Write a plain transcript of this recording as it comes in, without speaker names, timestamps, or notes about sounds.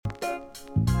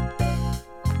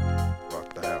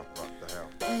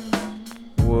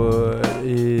What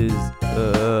is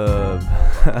up?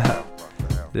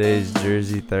 Today's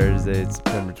Jersey Thursday. It's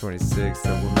September 26th.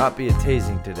 There will not be a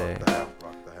tasing today.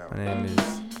 My name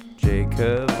is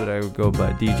Jacob, but I would go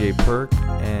by DJ Perk,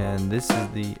 and this is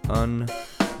the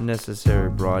unnecessary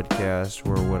broadcast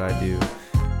where what I do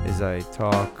is I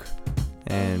talk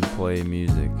and play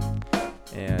music.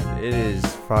 And it is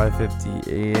 5:50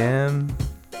 a.m.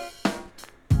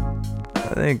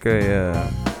 I think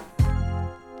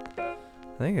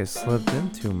I slept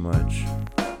in too much.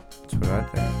 That's what I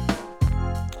think.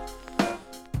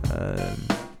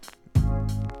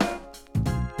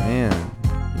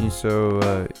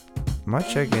 My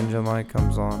check engine light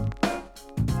comes on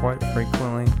quite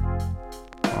frequently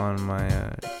on my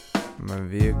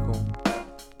vehicle.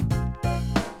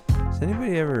 Does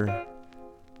anybody ever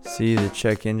see the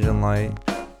check engine light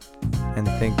and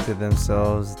think to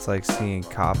themselves it's like seeing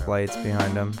cop lights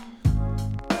behind them?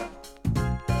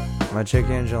 My check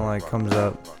engine light comes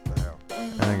up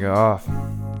and I go off.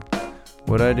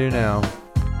 What do I do now?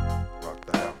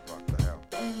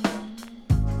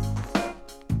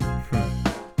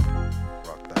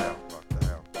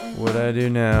 What I do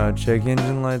now? Check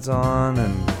engine lights on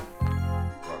and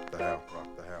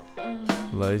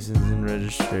license and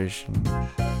registration.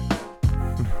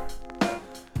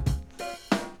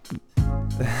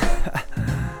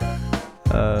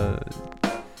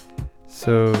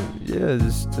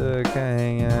 Just kind of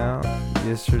hanging out.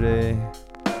 Yesterday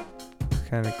was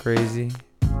kind of crazy.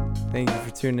 Thank you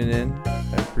for tuning in.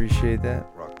 I appreciate that.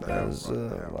 That was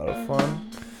a lot of fun.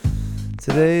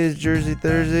 Today is Jersey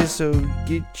Thursday, so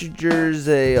get your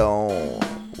jersey on.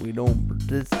 We don't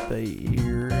participate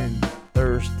here in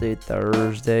Thursday.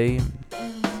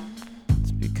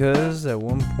 It's because at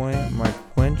one point my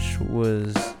quench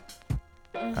was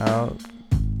out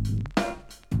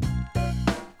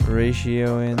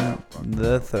ratioing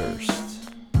the thirst.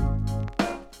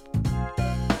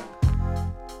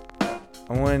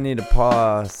 I'm gonna need a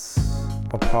pause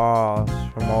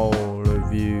from all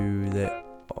of you that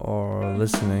are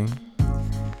listening.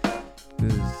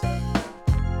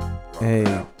 Hey,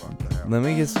 let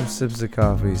me get some sips of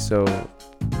coffee. So,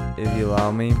 if you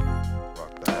allow me,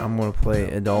 I'm gonna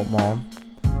play Adult Mom,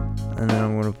 and then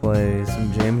I'm gonna play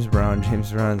some James Brown.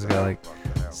 James Brown's got like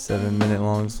 7-minute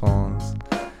long songs,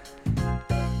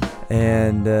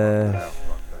 and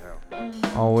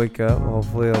I'll wake up.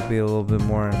 Hopefully, I'll be a little bit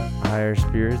more in higher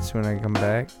spirits when I come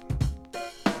back.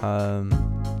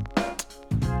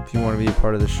 If you want to be a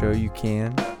part of the show, you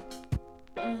can.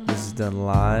 This is done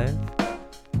live.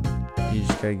 You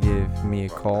just gotta give me a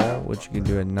call, which you can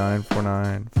do at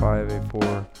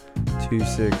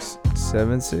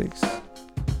 949-584-2676.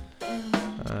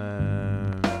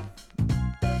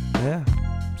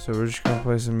 So we're just gonna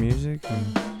play some music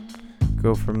and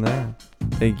go from there.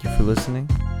 Thank you for listening.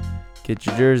 Get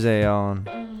your jersey on.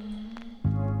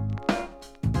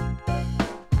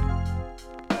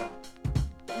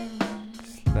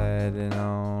 Sliding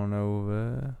on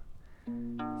over.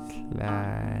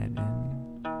 Sliding.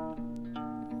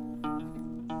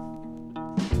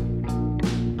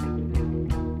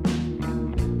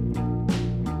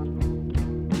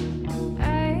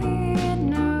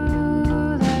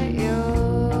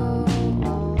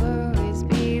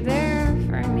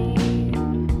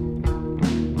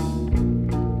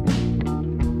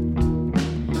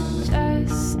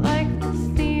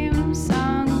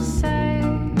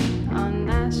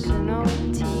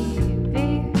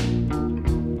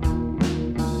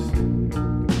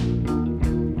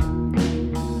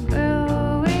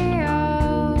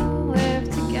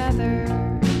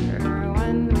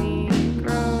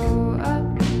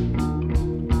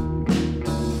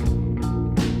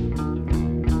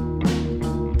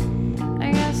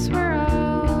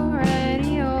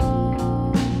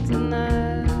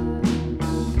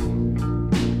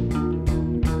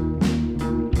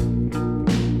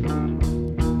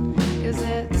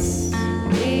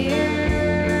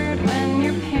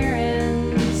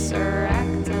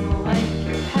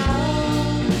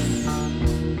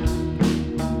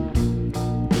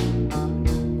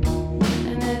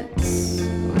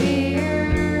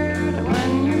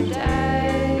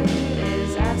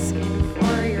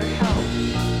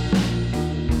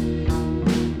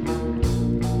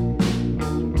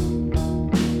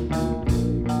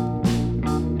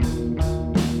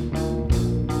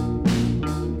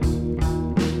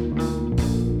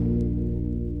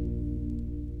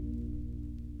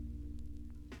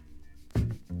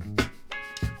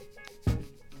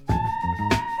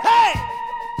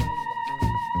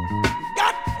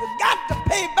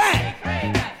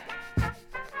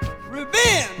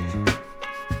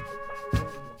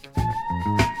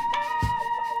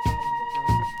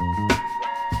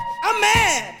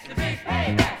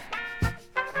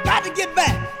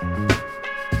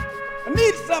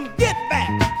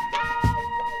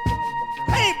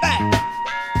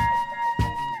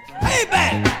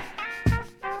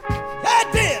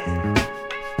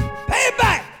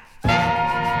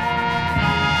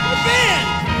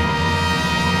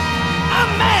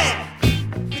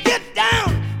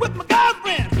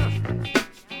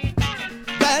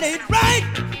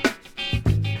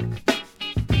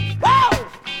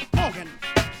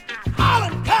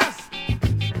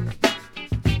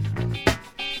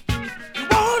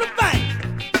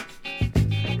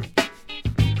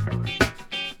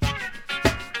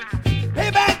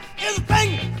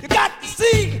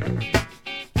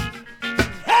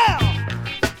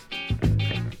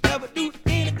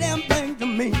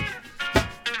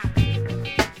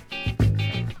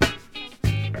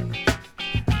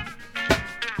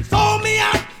 Sold me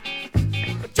out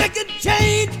for chicken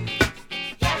change.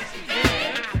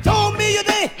 Told me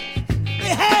they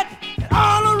had it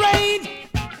all arranged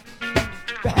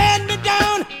to hand me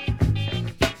down.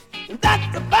 That's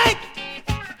the bank.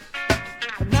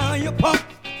 But now you're punk.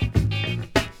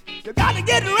 You got to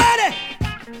get ready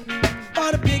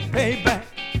for the big payback.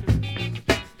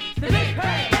 The big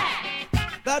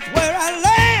payback. That's where I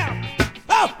land.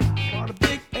 Oh, for the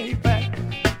big payback.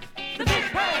 The big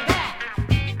payback.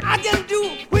 I can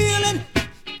do wheeling.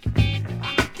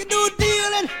 I can do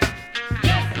dealing.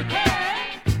 Yes, you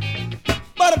can.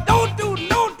 But I don't do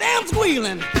no damn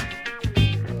squealing.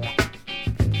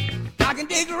 I can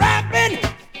dig rapping.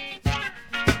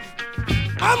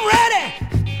 I'm ready.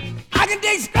 I can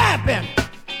dig scrapping.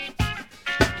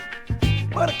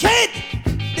 But I can't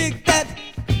dig that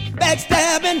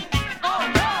backstabbing. Oh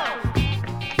no.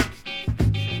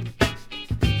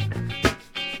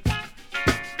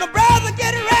 The brother,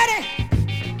 get ready.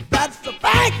 That's the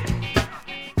bank.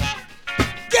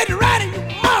 Get ready, you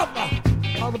mother,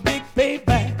 for the big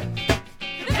payback.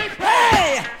 The big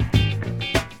Hey!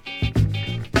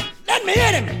 Let me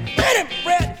hit him. Hit him,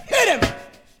 Fred. Hit him.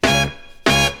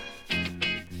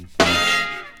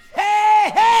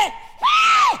 Hey, hey!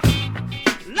 Hey!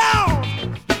 Loud!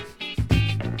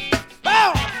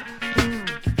 Loud!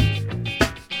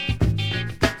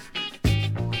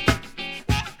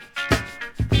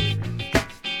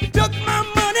 You took my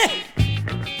money.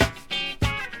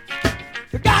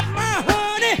 You got my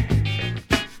honey.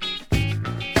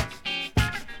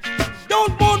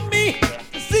 Don't want me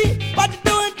to see what you're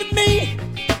doing to me.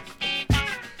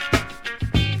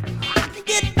 I can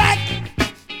get back.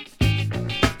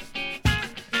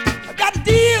 I got to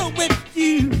deal with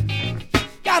you.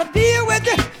 Got to deal with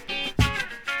you.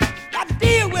 Got to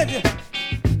deal with you.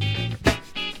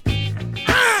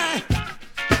 I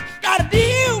got to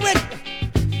deal with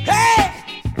you. Hey,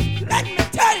 let me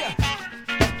tell you.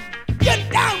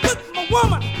 Get down with my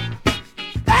woman.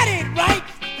 That ain't right.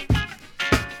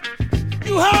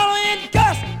 You holler and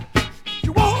cuss.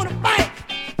 You want to fight.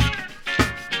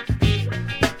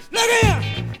 Look here.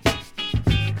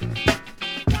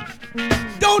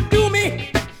 Don't do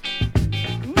me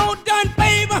no done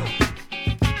favor.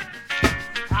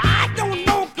 I don't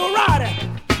know karate,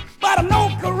 but I know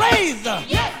Karaza.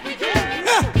 Yes, we do.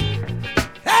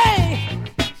 Hey,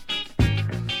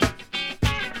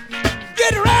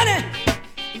 get ready.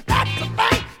 That's a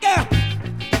bank.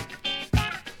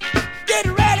 Get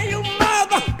ready, you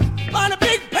mother, on a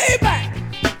big payback.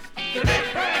 The big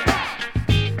payback.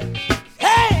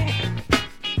 Hey,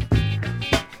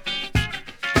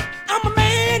 I'm a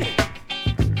man.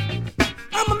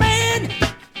 I'm a man.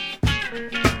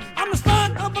 I'm the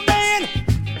son of a man.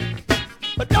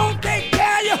 But don't take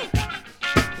care of you.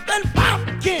 Then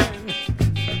pumpkin.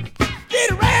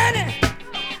 Get ready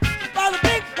for the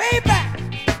big payback.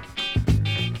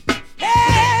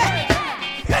 Hey,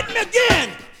 hit me again.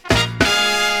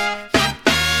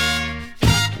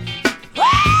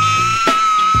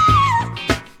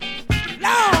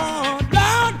 Lord,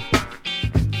 Lord.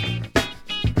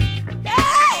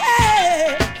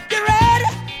 Yeah, get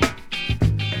ready.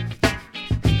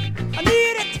 I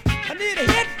need it. I need a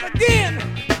hit again.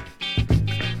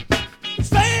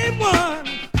 Same one.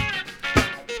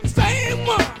 Same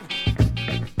one.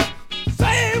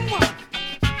 Same one.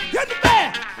 Hit the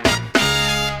back.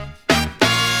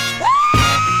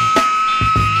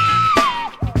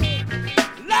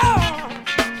 Lord.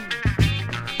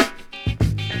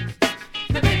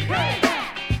 The big payback.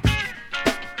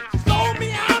 Sold me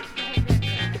out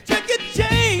for chicken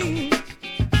change.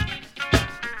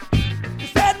 You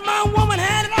said my woman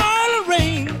had it all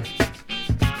arranged.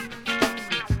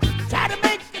 Tried to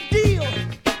make a deal.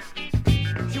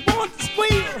 She wants to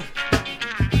squeal.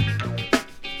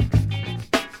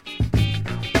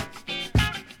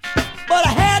 But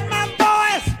I had my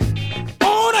boys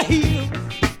on a heel.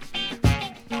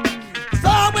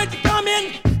 Saw when you come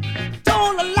in,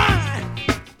 told a lie.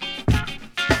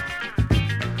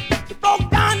 You broke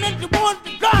down and you wanted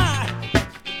to cry.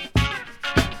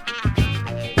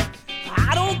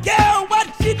 I don't care what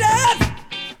she does.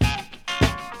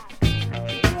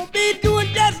 She won't be doing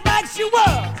just like she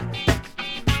was.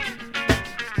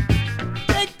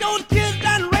 Take those kids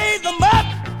and raise them up.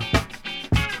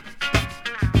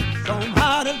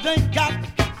 Somehow they got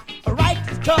a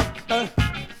righteous cup.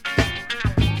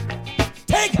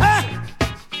 Take her,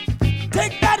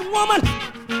 take that woman.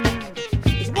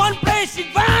 It's one place she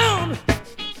found.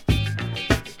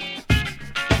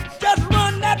 Just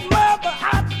run that mother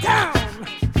out of town.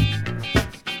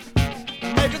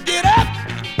 Make her get up,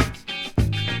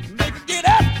 make her get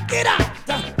up, get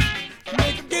out.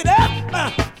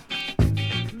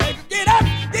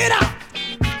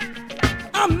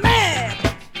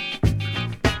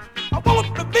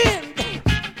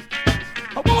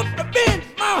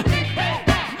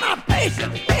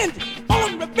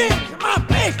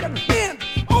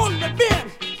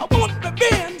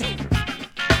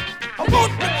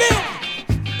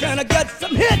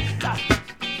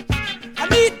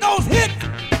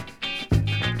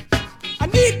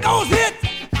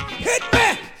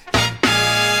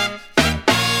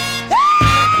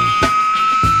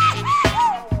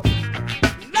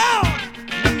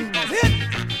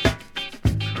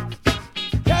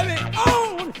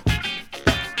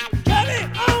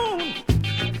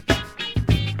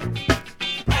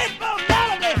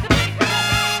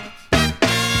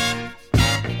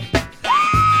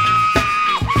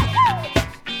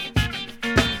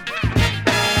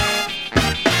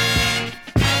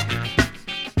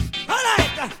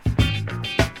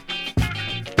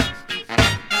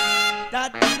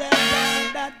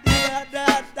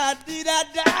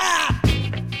 da-dee-da-da.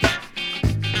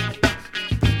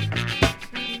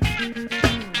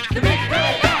 The Big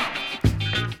Bang.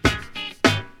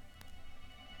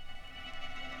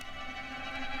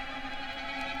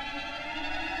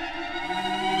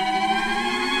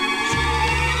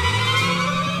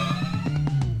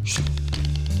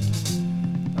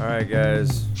 Alright,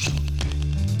 guys.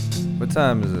 What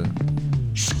time is it?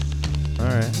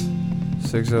 Alright.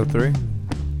 6:03.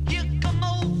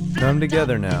 Come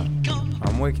together now.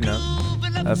 I'm waking up.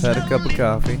 I've had a cup of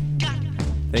coffee.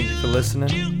 Thank you for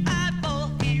listening.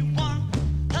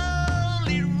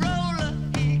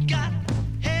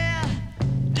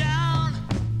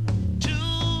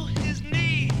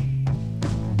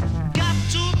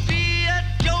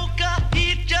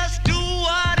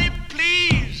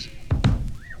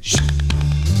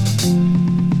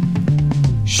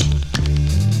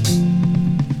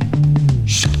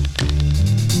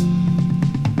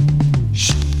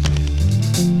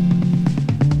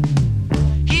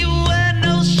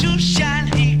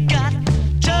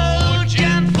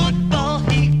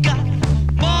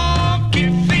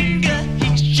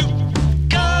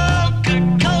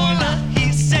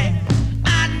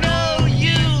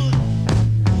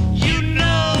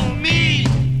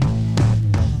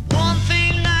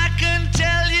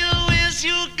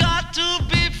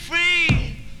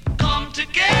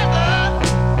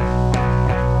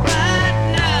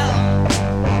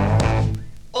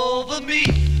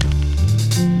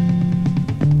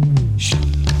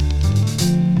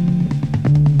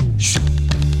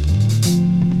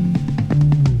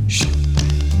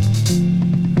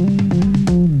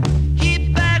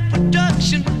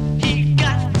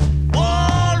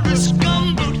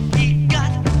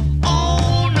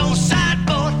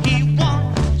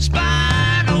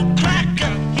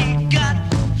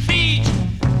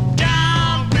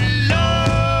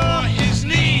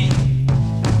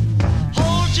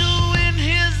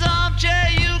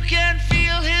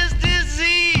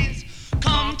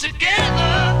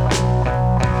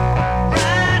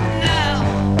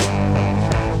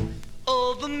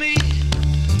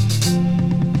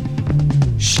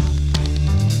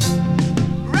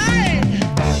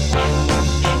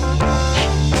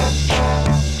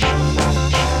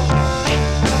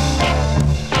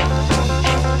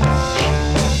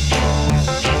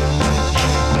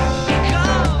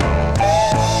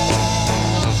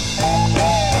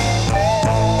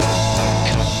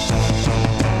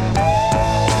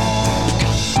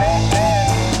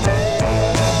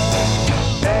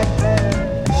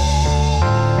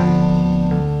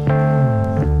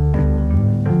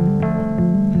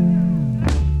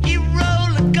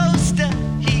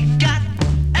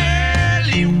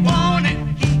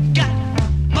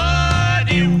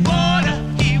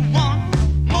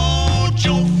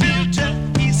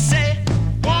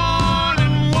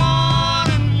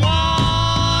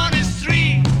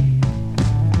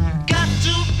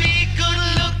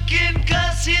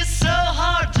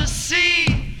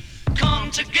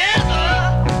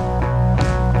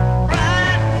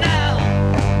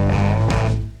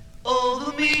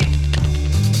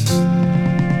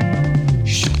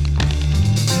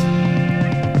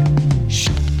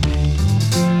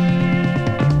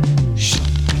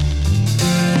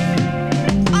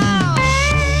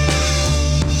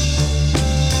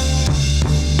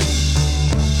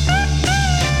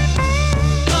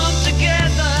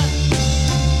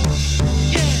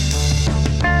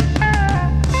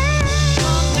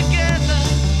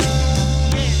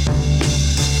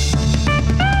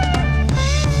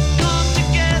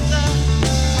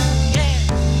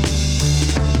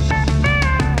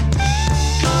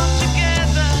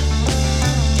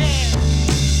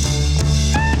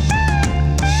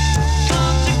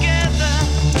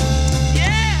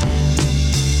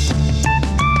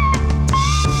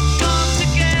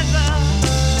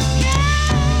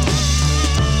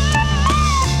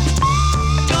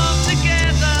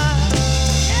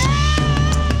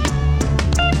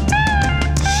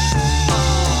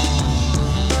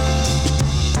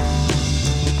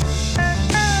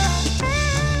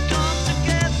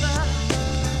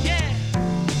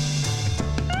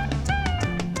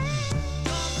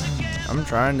 I'm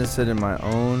trying to sit in my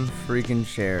own freaking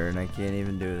chair and I can't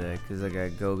even do that because I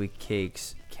got Gobi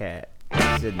Cake's cat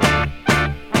sitting there.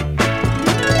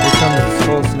 Here comes the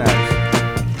Skull Snaps.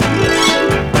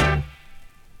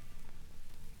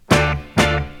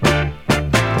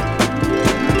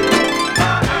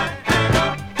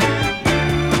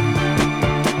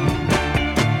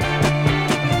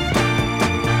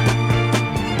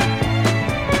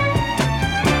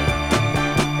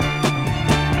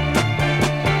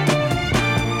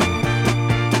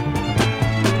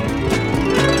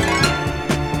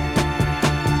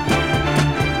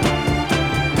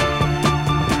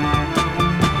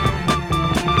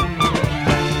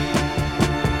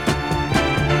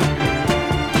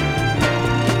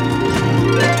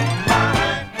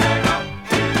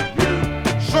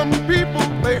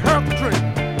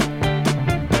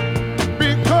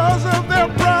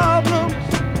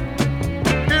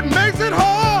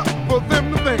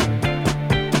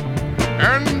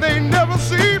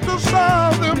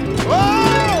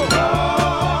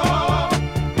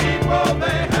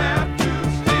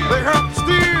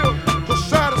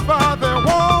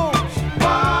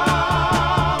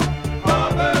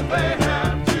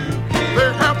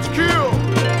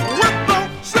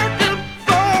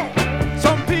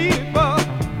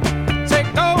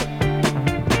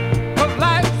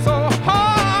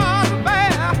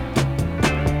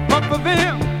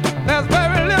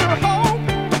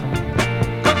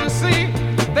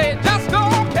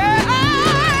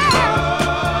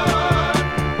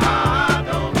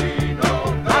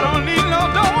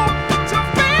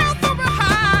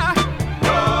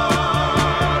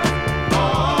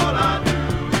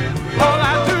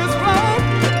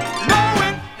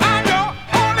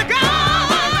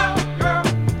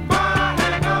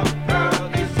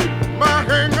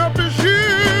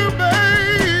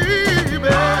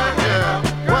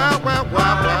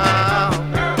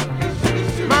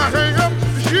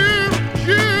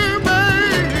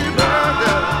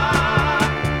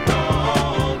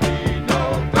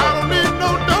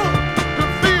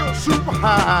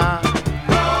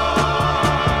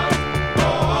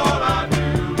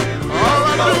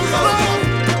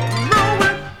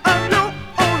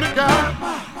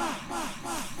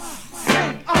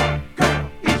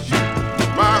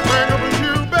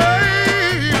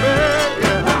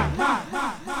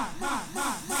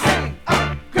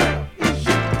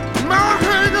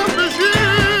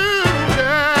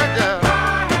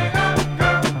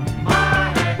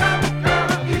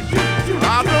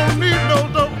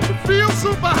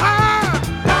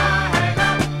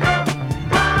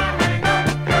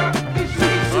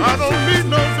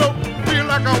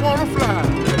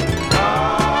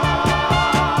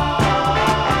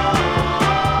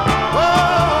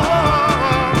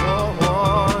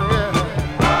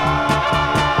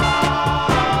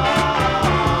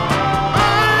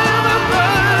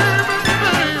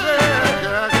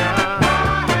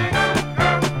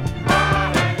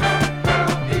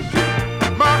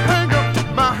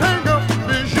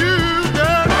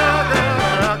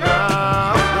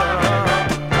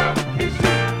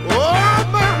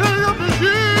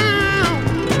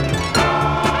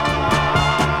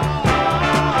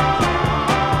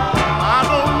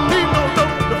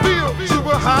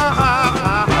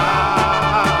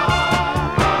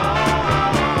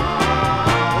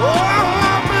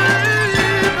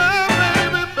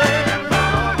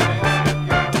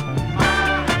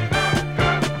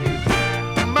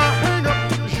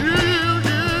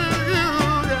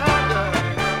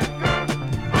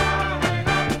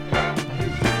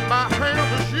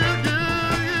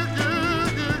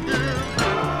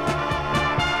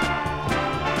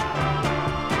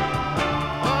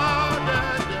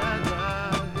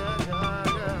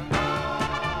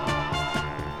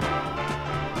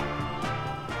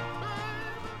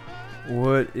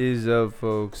 What is up,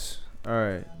 folks?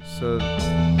 Alright, so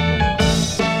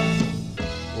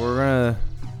we're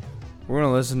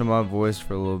gonna listen to my voice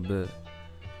for a little bit.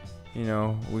 You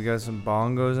know, we got some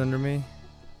bongos under me.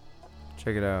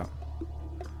 Check it out.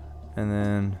 And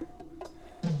then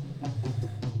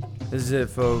this is it,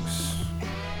 folks.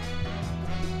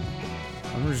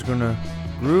 I'm just gonna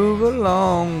groove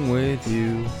along with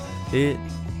you. It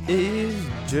is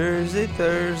Jersey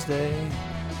Thursday,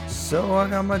 so I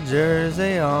got my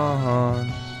jersey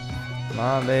on.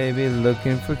 My baby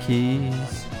looking for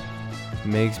keys,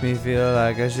 makes me feel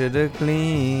like I should have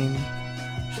cleaned.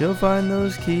 She'll find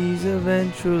those keys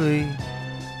eventually,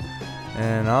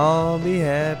 and I'll be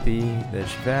happy that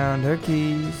she found her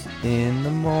keys in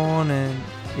the morning.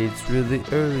 It's really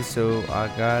early, so I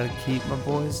gotta keep my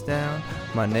voice down.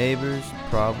 My neighbor's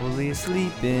probably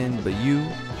sleeping, but you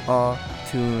are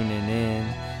tuning in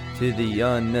to the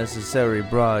unnecessary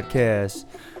broadcast.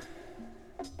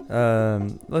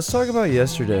 Let's talk about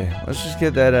yesterday. Let's just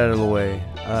get that out of the way.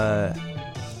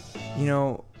 You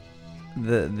know,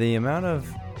 the amount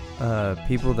of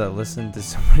people that listen to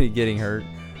somebody getting hurt,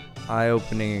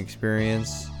 eye-opening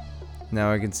experience.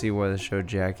 Now I can see why the show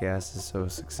Jackass is so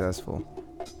successful.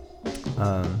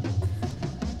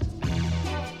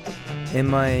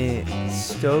 Am I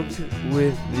stoked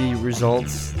with the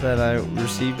results that I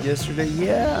received yesterday?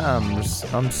 Yeah,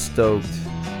 I'm stoked.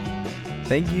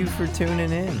 Thank you for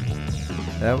tuning in.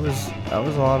 That was a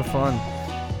lot of fun.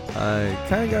 I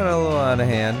kind of got a little out of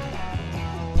hand,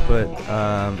 but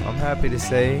I'm happy to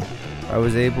say I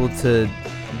was able to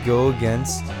go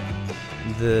against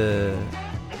the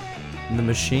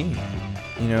machine.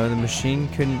 You know, the machine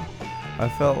couldn't. I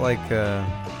felt like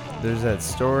there's that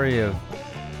story of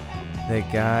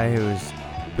that guy who was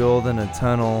building a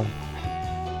tunnel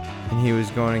and he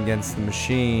was going against the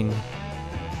machine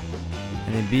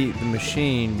and he beat the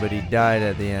machine, but he died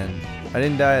at the end. I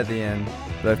didn't die at the end,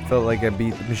 but I felt like I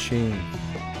beat the machine.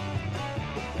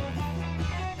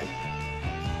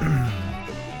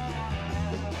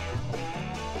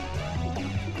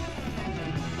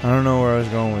 I don't know where I was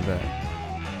going with that.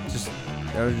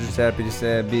 I was just happy to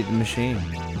say I beat the machine,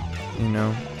 you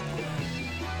know.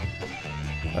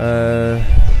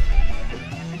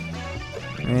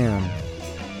 Man,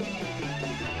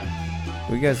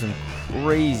 we got some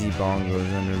crazy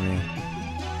bongos under me.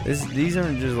 These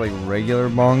aren't just like regular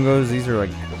bongos. These are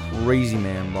like crazy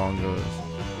man bongos.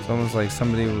 It's almost like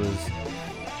somebody was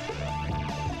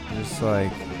just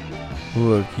like,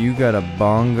 look, you got a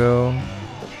bongo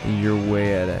and you're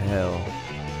way out of hell.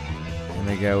 And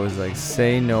the guy was like,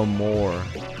 say no more.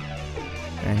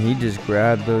 And he just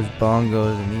grabbed those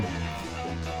bongos and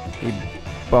he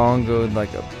bongoed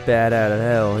like a bat out of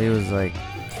hell. He was like,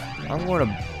 I'm gonna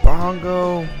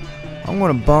bongo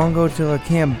till I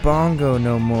can't bongo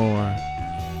no more.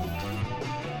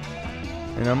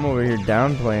 And I'm over here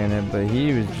downplaying it, but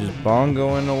he was just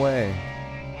bongoing away.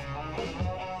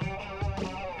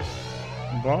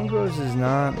 Bongos is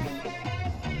not...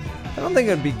 I don't think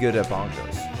I'd be good at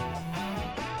bongos.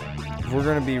 If we're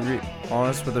gonna be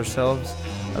honest with ourselves,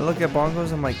 I look at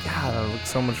bongos, I'm like, God, that looks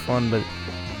so much fun, but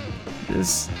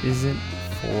this isn't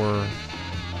for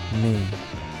me.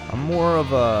 I'm more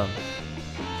of a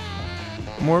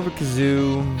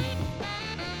kazoo,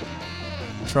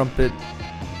 trumpet,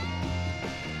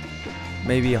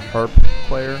 maybe a harp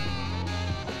player.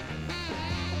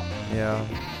 Yeah,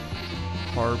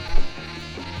 harp.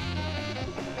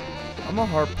 I'm a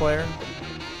harp player.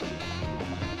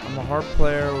 I'm a harp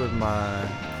player with my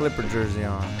Clipper jersey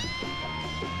on.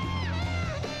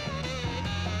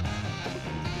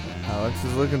 Alex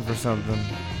is looking for something.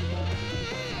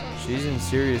 She's in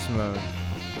serious mode.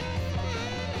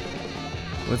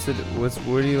 What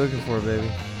are you looking for,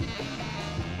 baby?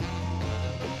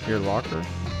 Your locker?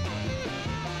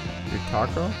 Your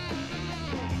taco?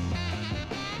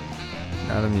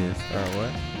 Not amused. Alright,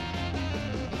 what?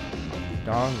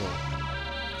 Dongle.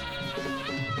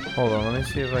 Hold on, let me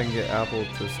see if I can get Apple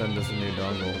to send us a new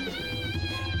dongle.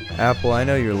 Apple, I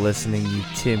know you're listening, you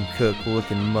Tim Cook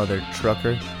looking mother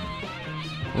trucker.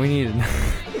 We need an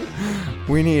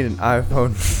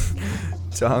iPhone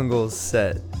dongle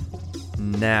set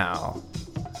now.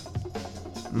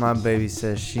 My baby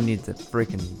says she needs a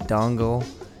freaking dongle,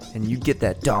 and you get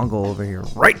that dongle over here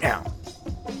right now.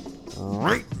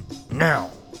 Right now.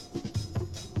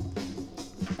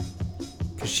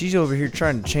 Cause she's over here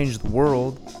trying to change the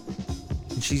world,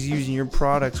 and she's using your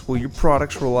products. Well, your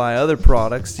products rely on other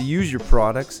products to use your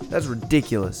products. That's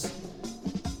ridiculous.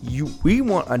 We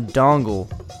want a dongle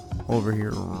over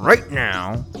here right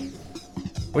now.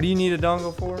 What do you need a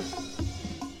dongle for?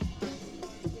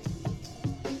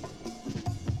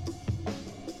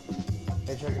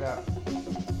 Hey, check it out.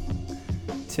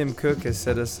 Tim Cook has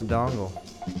set us a dongle.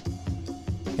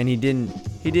 And he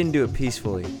didn't do it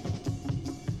peacefully.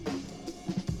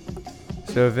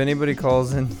 So if anybody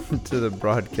calls in to the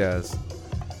broadcast,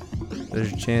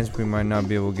 there's a chance we might not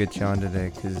be able to get you on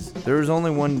today because there was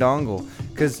only one dongle.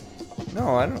 Because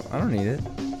no, I don't need it.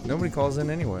 Nobody calls in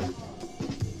anyway.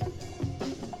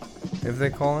 If they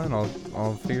call in,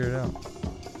 I'll figure it out.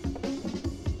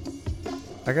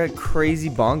 I got crazy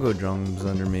bongo drums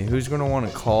under me. Who's gonna want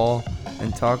to call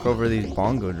and talk over these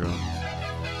bongo drums?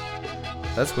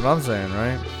 That's what I'm saying,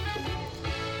 right?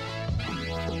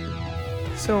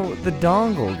 So the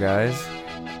dongle, guys.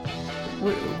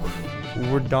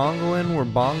 We're dongling, we're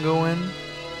bongoing.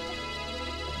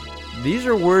 These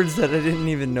are words that I didn't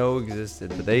even know existed,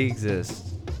 but they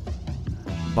exist.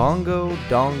 Bongo,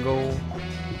 dongle.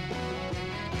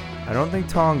 I don't think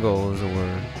tongo is a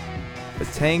word, but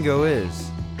tango is.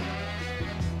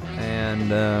 And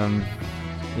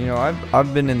you know,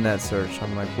 I've been in that search.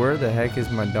 I'm like, where the heck is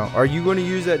my dongle? Are you going to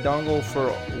use that dongle for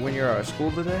when you're out of school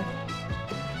today?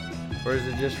 Or is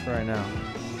it just for right now?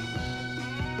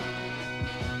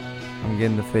 I'm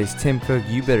getting the face. Tim Cook,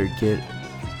 you better get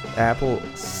Apple.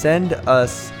 Send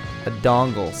us a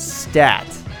dongle. Stat.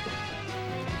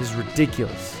 This is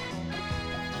ridiculous.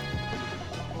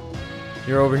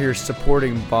 You're over here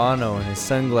supporting Bono and his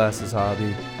sunglasses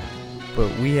hobby,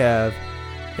 but we have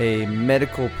a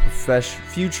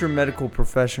future medical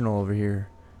professional over here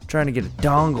trying to get a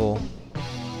dongle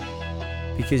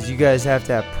because you guys have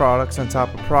to have products on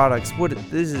top of products.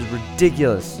 This is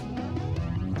ridiculous.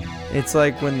 It's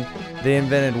like when they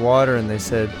invented water and they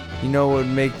said, you know what would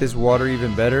make this water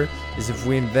even better is if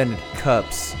we invented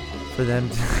cups for them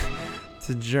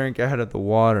to drink out of the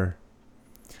water.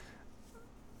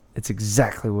 It's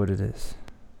exactly what it is.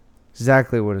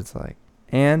 Exactly what it's like.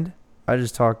 And I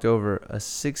just talked over a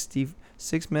 6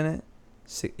 minute,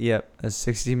 6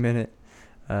 minute,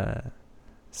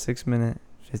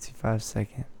 55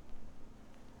 second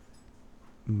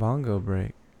bongo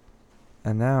break.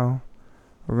 And now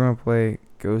we're going to play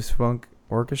Ghost Funk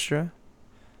Orchestra.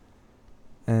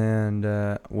 And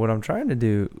what I'm trying to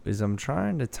do is I'm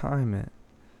trying to time it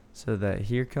so that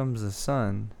Here Comes the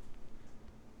Sun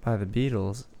by the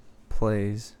Beatles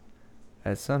plays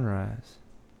at sunrise.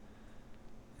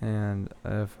 And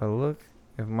if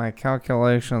my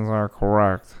calculations are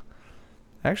correct,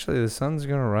 actually the sun's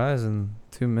going to rise in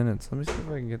 2 minutes. Let me see if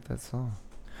I can get that song.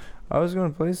 I was going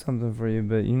to play something for you,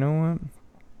 but you know what?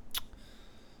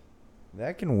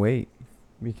 That can wait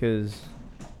because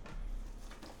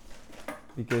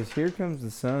Here Comes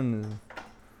the Sun is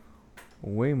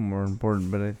way more important,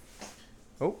 but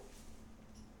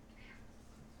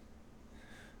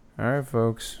Alright,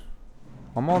 folks.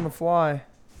 I'm on the fly.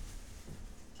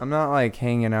 I'm not like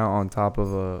hanging out on top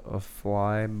of a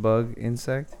fly bug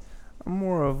insect. I'm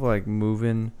more of like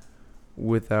moving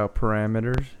without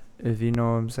parameters, if you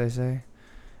know what I'm saying.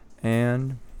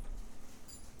 And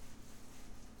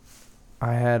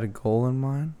I had a goal in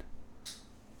mind.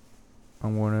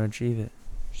 I'm going to achieve it.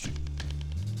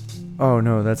 Oh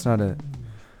no, that's not it.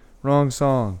 Wrong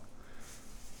song.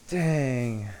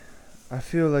 Dang. I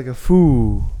feel like a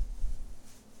fool.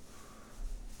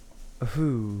 A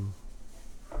fool.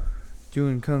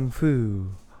 Doing kung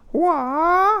fu.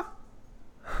 Wah!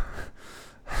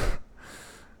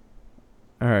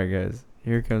 Alright, guys.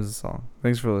 Here comes the song.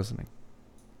 Thanks for listening.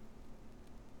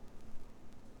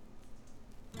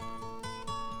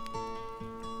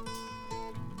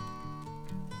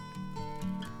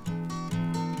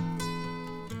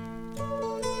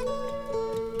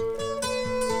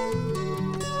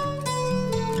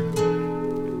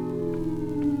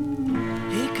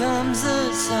 Here comes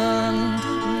the sun,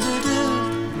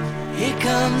 doo-doo-doo. Here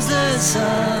comes the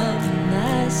sun,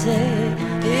 I say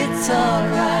it's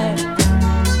alright.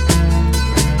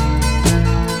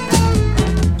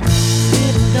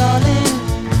 Little darling,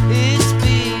 it's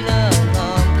been a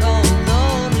long, cold,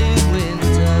 lonely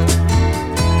winter.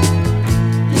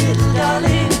 Little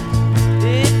darling,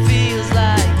 it feels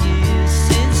like years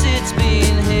since it's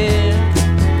been here.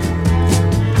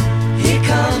 Here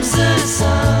comes the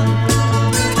sun.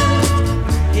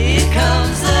 Here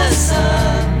comes the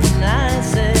sun, I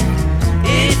say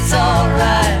it's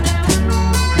alright.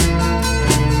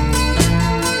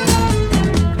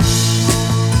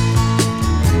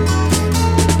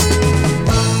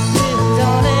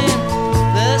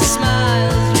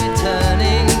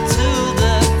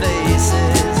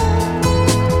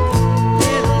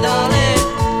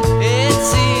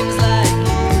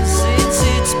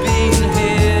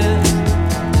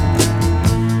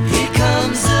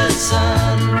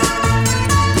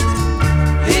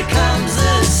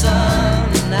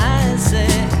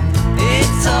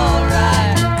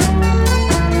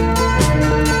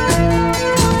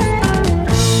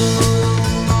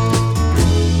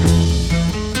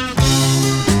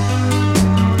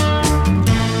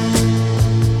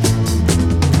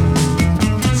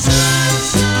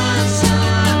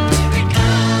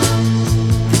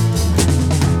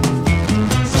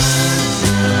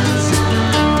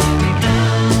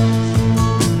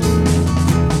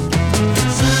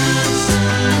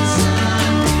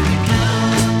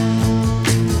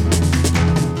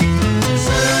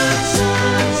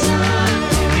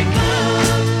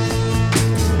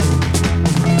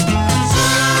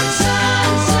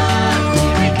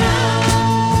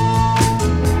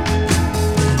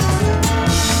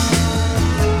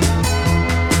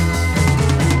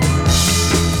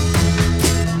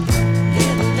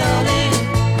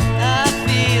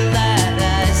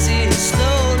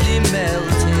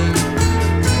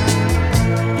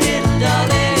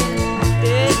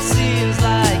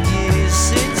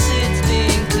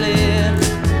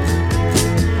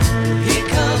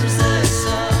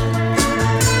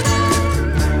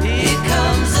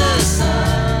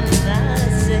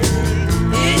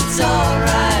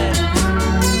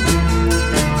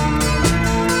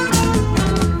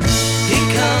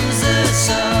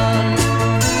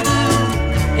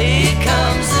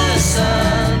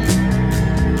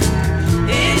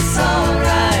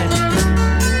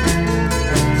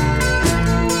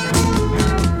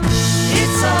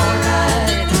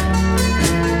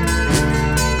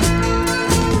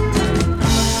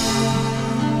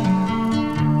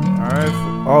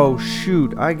 Oh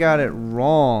shoot, I got it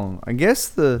wrong. I guess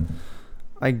the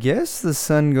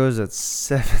sun goes at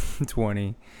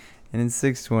 7:20 and it's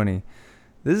 6:20.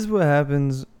 This is what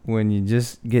happens when you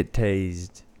just get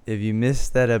tased. If you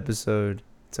missed that episode,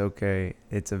 it's okay.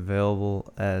 It's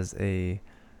available as a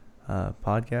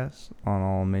podcast on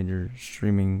all major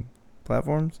streaming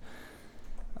platforms.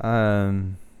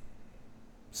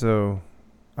 So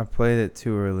I played it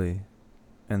too early,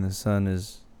 and the sun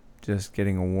is just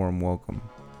getting a warm welcome.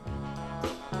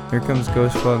 Here comes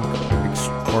Ghost Funk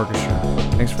Orchestra.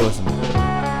 Thanks for listening.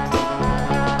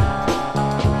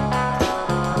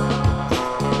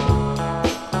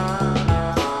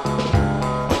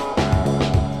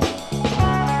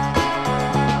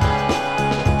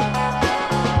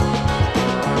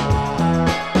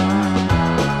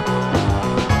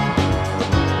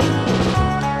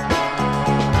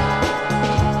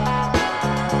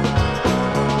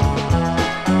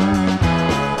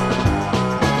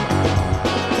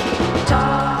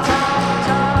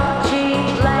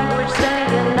 Cheap language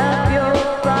singing up your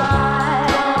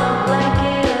pride on a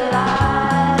blanket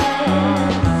lies.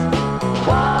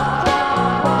 Walk,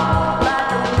 walk, walk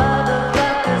like a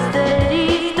motherfucker steady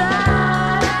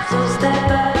stride. So step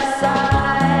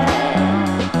aside.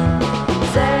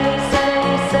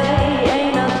 Say,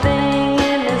 ain't nothing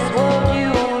in this world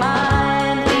you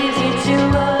mind. Easy to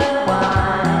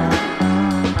unwind.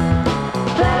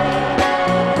 Play,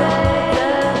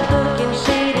 just looking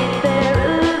shady pair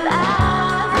of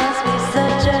eyes must be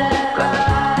such a grind.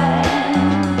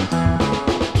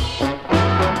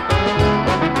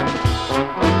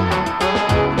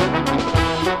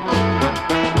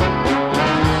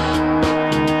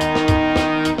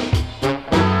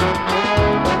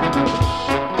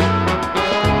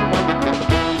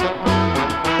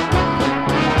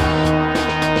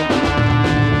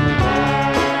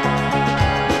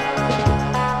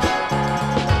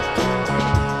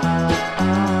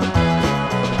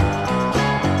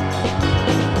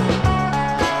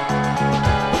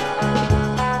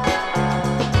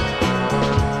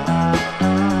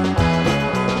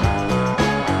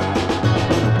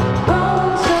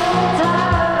 Grown so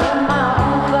tired of my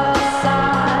own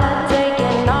facade,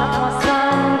 taking off my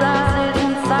sunglasses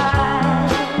inside.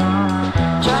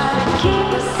 Try to keep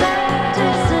a safe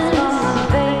distance from the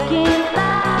vacant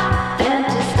light,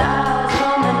 empty styles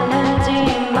from an empty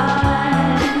mind.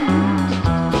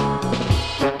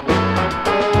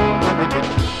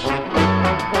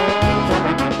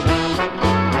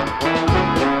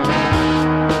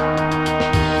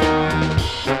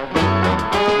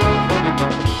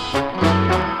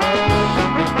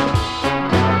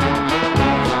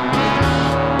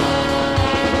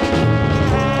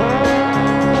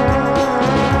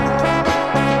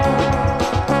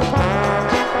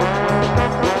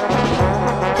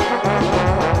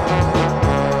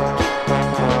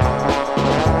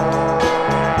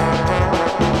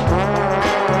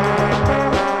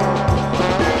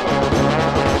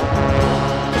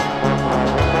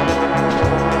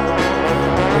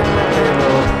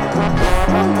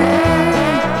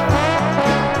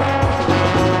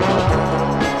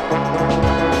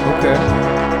 Okay.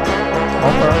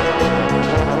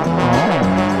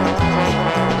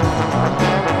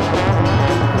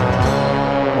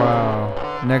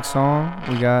 Wow. Next song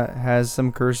we got has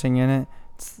some cursing in it.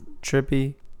 It's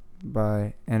Trippy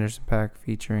by Anderson .Paak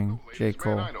featuring J. Man,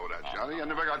 Cole. I know that, Johnny. I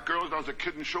never got girls when I was a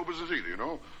kid in show business either, you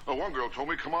know? One girl told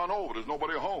me, come on over, there's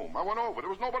nobody home. I went over, there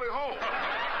was nobody home.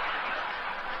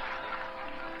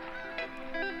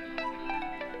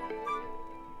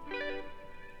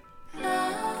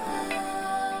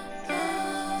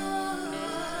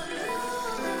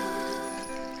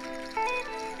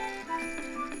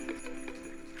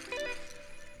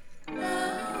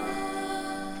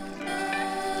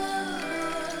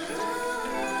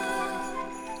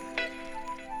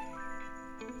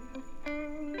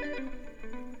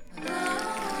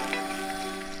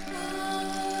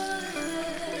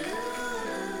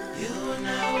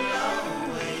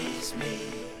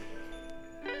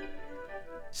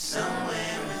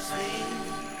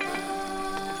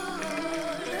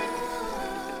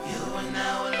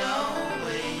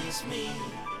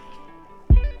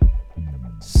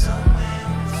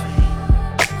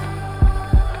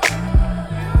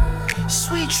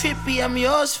 Sweet Trippy, I'm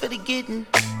yours for the getting.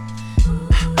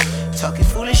 Talking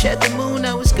foolish at the moon,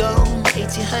 I was gone.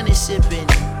 1800 sipping.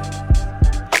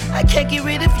 I can't get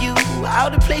rid of you. All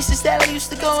the places that I used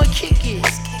to go and kick it.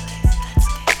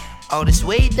 All this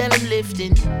weight that I'm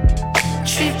lifting.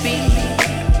 Trippy,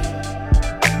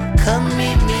 come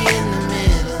meet me in the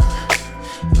middle.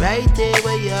 Right there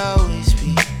where you always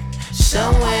be.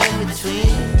 Somewhere in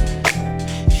between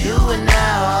you and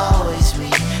I.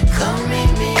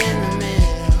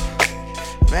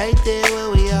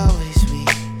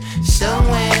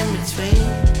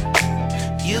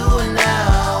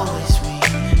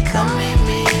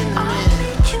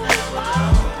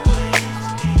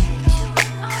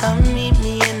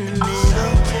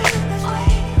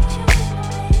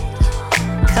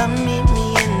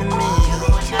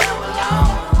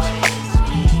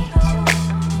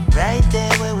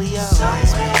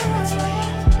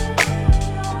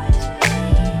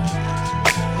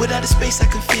 outer space I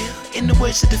can feel. In the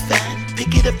words of the fan,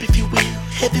 pick it up if you will.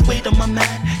 Heavyweight on my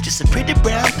mind, just a pretty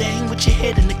brown thing with your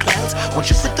head in the clouds. Won't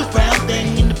you put the round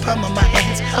thing in the palm of my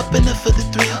hands? Up and up for the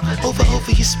thrill, over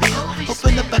your spiel.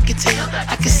 Open up, I can tell,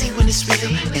 I can see when it's real.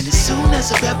 And as soon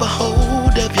as I grab a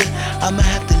hold of you, I'ma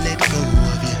have to let go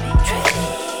of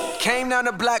you. Came down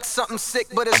to black, something sick,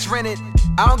 but it's rented.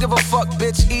 I don't give a fuck,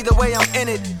 bitch, either way I'm in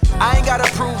it. I ain't gotta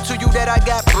prove to you that I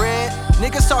got bread.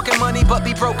 Niggas talking money, but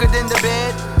be broker than the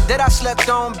bed that I slept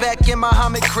on back in my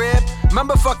Muhammad crib.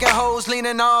 Remember fucking hoes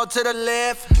leaning all to the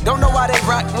left. Don't know why they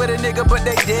rock with a nigga, but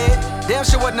they did. Damn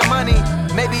sure wasn't the money,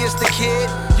 maybe it's the kid.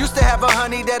 Used to have a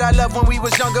honey that I loved when we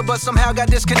was younger, but somehow got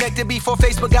disconnected before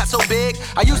Facebook got so big.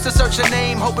 I used to search her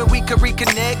name, hoping we could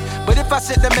reconnect. But if I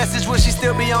sent the message, would she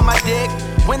still be on my dick?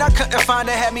 When I couldn't find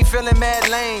her, had me feeling mad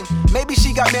lame. Maybe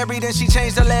she got married and she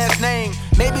changed her last name.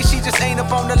 Maybe she just ain't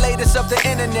up on the latest of the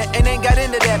internet and ain't got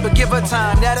into that, but give her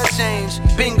time, that'll change.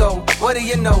 Bingo, what do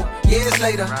you know? Years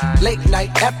later, late night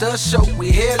after a show,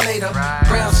 we here later.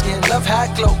 Brown skin, love how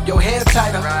it glow, your hair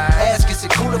tighter. Ask, is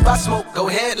it cool if I smoke? Go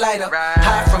ahead, lighter.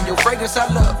 High from your fragrance,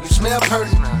 I love, you smell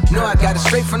pretty. No, I got it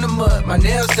straight from the mud, my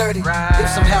nails dirty. If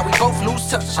somehow we both lose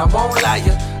touch, I won't lie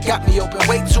ya. Got me open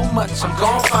way too much, I'm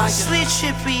gon' find you. Sweet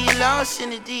trippy, lost in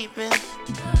the deep end.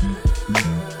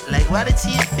 Like water to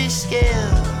your fish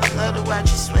scale, love to watch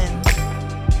you swim.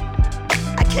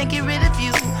 I can't get rid of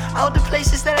you, all the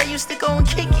places that I used to go and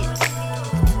kick it.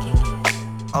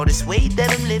 All this weight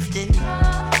that I'm lifting,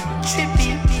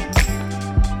 trippy.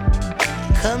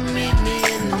 Come meet me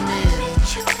in the middle,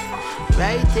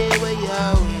 right there where you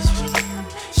always be.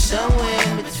 Somewhere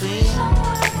in between,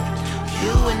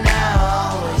 you and I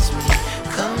always be.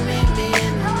 Come meet me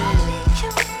in the middle,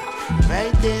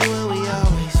 right there where we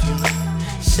always be.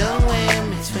 Somewhere in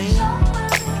between,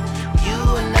 you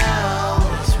and I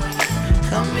always be.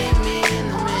 Come meet me in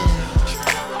the middle.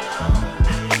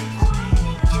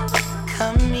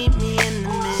 Come meet me in the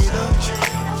middle.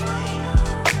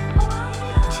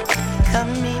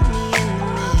 Come meet me in the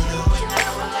middle.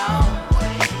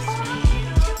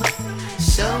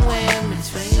 Somewhere in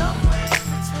between,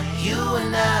 you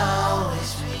and I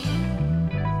always be.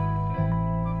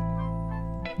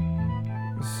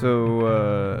 So,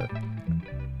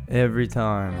 every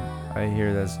time I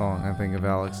hear that song, I think of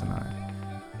Alex and I.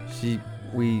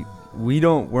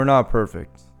 We're not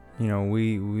perfect. You know,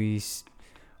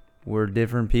 we're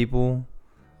different people.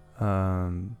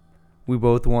 We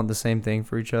both want the same thing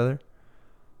for each other.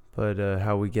 But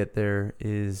how we get there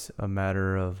is a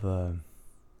matter of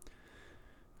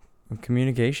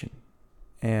communication.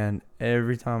 And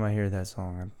every time I hear that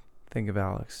song, I think of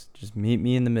Alex. Just meet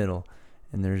me in the middle.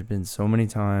 And there's been so many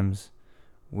times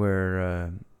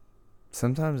where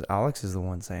sometimes Alex is the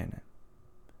one saying it.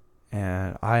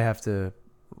 And I have to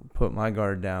put my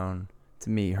guard down to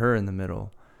meet her in the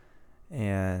middle.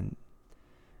 And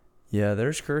yeah,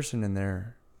 there's cursing in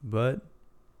there, but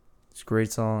it's a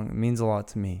great song. It means a lot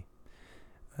to me.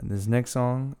 And this next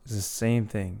song is the same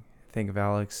thing. I think of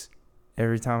Alex.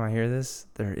 Every time I hear this,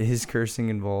 there is cursing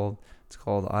involved. It's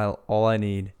called All I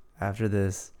Need. After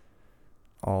this,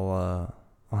 I'll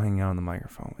hang out on the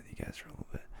microphone with you guys for a little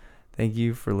bit. Thank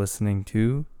you for listening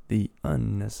to the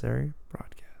Unnecessary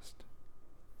Broadcast.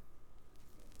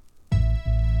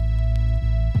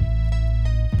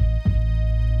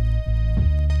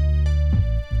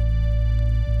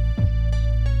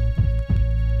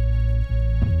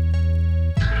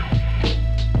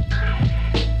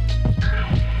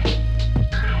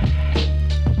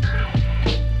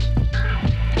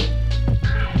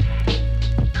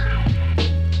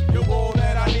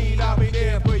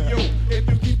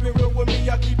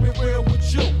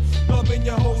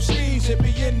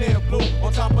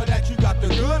 On top of that, you got the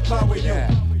good power,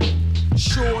 you.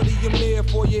 Shorty, I'm there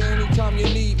for you anytime you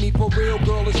need me. For real,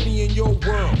 girl, it's me in your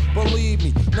world. Believe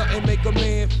me, nothing make a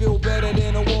man feel better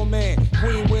than a woman.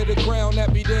 Queen with a crown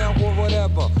that be down for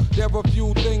whatever. There are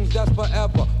few things that's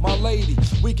forever. My lady,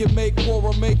 we can make war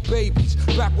or make babies.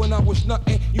 Back when I was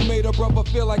nothing, you made a brother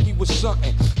feel like he was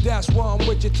something. That's why I'm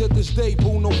with you to this day,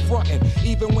 boo, no frontin'.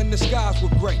 Even when the skies were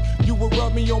gray, you would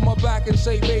rub me on my back and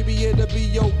say, baby, it'll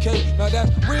be okay. Now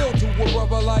that's real to a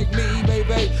brother like me,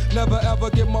 baby. Never ever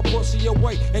give my pussy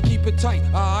away and keep it tight,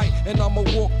 alright? And I'ma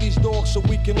walk these dogs so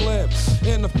we can live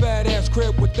in a fat ass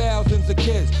crib with thousands of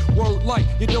kids. Word light,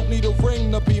 you don't need a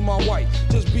ring to be my wife.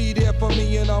 Just be there for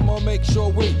me and I'ma make sure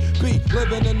we be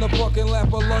living in the fucking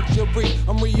lap of luxury.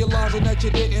 I'm realizing that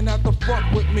you didn't have to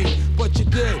fuck with me, but you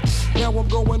did. Now I'm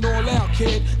going all out,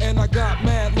 kid, and I got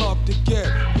mad love to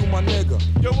give. You my nigga.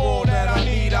 You're all that I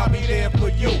need, I'll be there for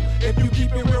you. If you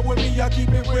keep it real with me, I'll keep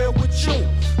it real with you.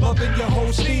 Loving your whole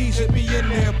steez steez, it be in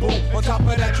there, boo. On top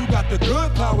of that, you got the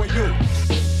good power, you.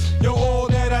 You're all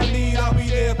that I need, I'll be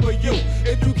there for you.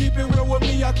 If you keep it real with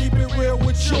me, I'll keep it real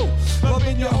with you.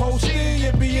 Loving your whole steez,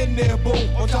 it be in there, boo.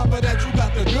 On top of that, you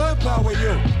got the good power,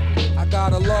 you. I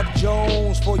gotta love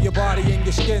Jones for your body and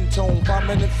your skin tone. 5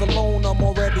 minutes alone, I'm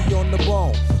already on the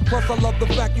bone. Plus, I love the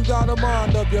fact you got a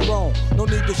mind of your own. No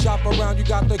need to shop around, you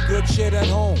got the good shit at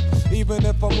home. Even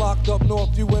if I'm locked up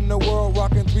north, you in the world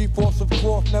rocking 3/4 of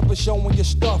cloth, never showing your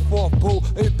stuff off, boo.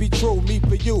 It be true, me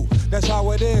for you. That's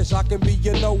how it is. I can be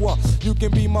your Noah, you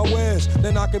can be my Wes,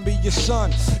 then I can be your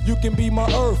son. You can be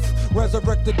my earth,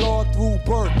 resurrected God through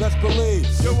birth. Let's believe.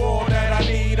 You're all that I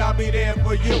need, I'll be there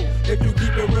for you. If you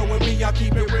keep it real with me, I'll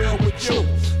keep it real with you.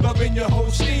 Loving your whole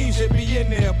steez, it be in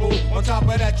there, boo. On top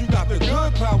of that, you got the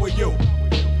good power, you.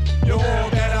 You're all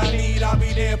that I need, I'll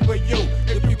be there for you.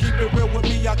 If you keep it real with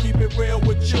me, I'll keep it real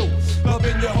with you.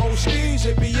 Loving your whole steez,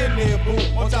 it be in there, boo.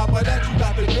 On top of that, you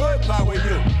got the good power,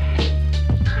 you.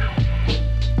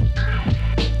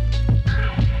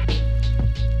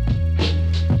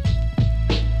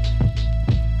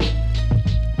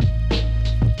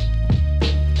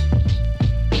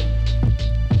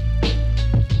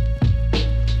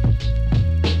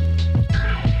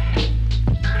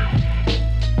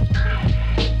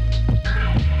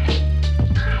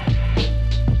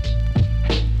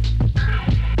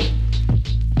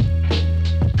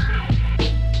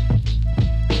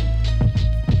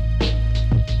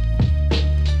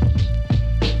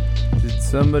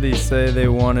 Somebody say they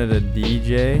wanted a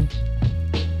DJ.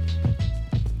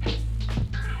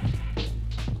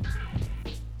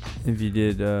 If you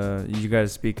did, you gotta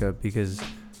speak up because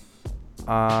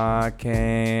I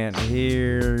can't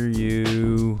hear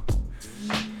you.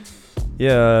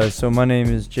 Yeah, so my name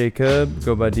is Jacob,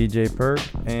 go by DJ Perk,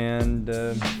 and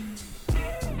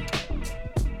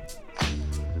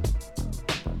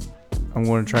I'm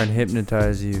gonna try and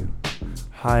hypnotize you.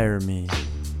 Hire me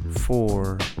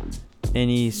for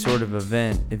any sort of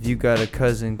event. If you got a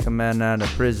cousin coming out of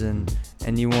prison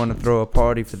and you want to throw a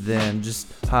party for them, just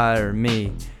hire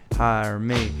me. Hire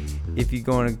me. If you're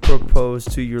going to propose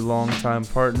to your longtime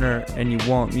partner and you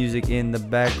want music in the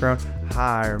background,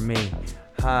 hire me.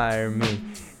 Hire me.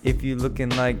 If you're looking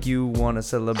like you want to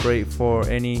celebrate for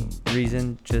any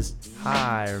reason, just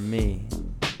hire me.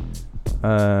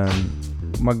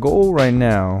 My goal right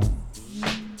now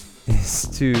is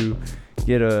to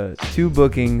get 2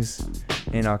 bookings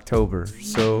in October,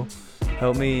 so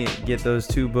help me get those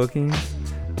 2 bookings.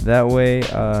 That way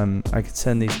I could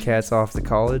send these cats off to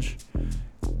college.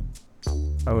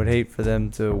 I would hate for them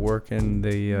to work in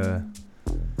the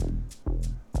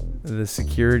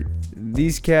security.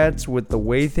 These cats, with the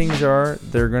way things are,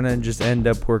 they're gonna just end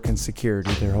up working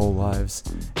security their whole lives,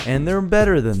 and they're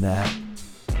better than that.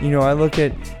 You know, I look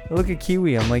at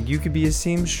Kiwi, I'm like, you could be a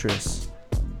seamstress,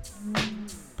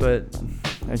 but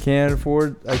I can't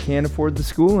afford the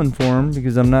schooling for him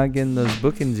because I'm not getting those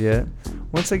bookings yet.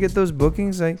 Once I get those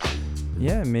bookings,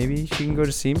 yeah, maybe she can go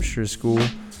to seamstress school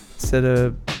instead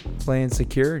of playing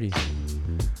security.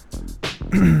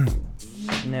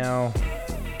 Now,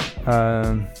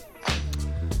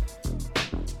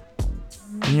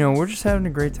 you know, we're just having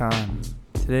a great time.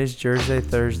 Today's Jersey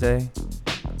Thursday.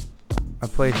 I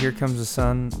played Here Comes the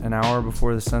Sun an hour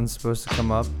before the sun's supposed to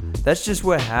come up. That's just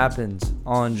what happens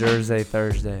on Jersey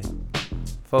Thursday.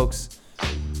 Folks,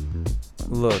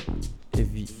 look,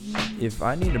 if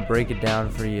I need to break it down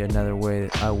for you another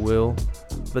way, I will.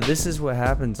 But this is what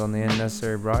happens on the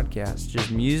Unnecessary Broadcast.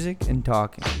 Just music and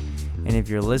talking. And if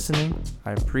you're listening,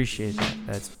 I appreciate that.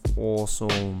 That's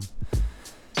awesome.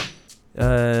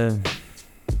 I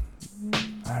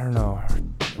don't know.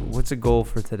 What's a goal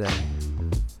for today?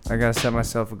 I gotta set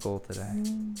myself a goal today.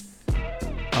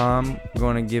 I'm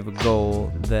gonna give a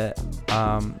goal that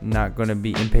I'm not gonna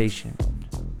be impatient.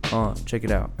 Check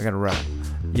it out. I gotta rap.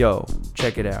 Yo,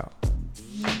 check it out.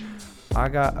 I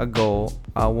got a goal.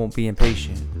 I won't be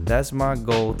impatient. That's my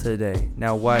goal today.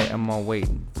 Now why am I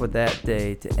waiting for that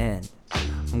day to end?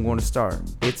 I'm going to start.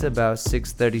 It's about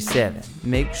 6:37.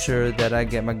 Make sure that I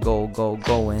get my goal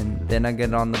going. Then I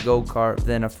get on the go-kart.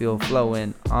 Then I feel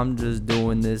flowing. I'm just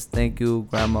doing this. Thank you,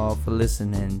 Grandma, for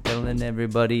listening. Telling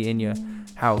everybody in your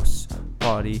house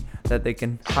party that they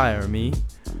can hire me.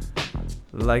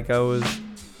 Like I was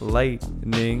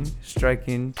lightning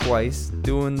striking twice.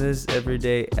 Doing this every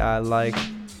day. I like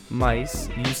mice.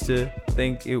 Used to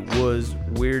think it was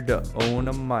weird to own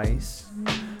a mice.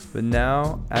 But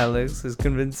now Alex has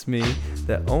convinced me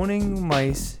that owning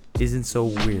mice isn't so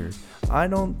weird. I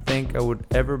don't think I would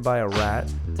ever buy a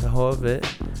rat to have it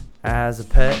as a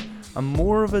pet. I'm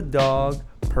more of a dog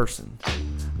person.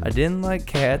 I didn't like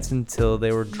cats until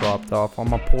they were dropped off on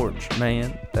my porch.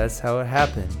 Man, that's how it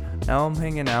happened. Now I'm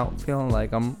hanging out feeling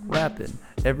like I'm rapping.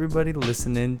 Everybody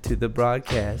listening to the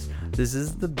broadcast. This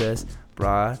is the best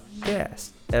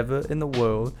broadcast ever in the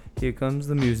world. Here comes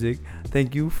the music.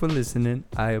 Thank you for listening.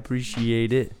 I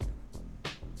appreciate it.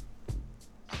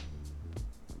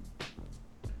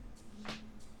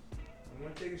 I'm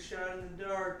gonna take a shot in the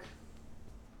dark.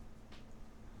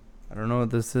 I don't know what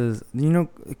this is. You know,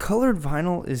 colored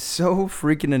vinyl is so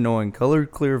freaking annoying.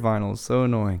 Colored clear vinyl is so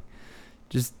annoying.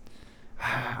 Just,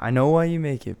 I know why you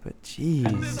make it, but jeez.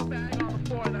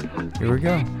 Here we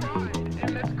go.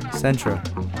 Sentra.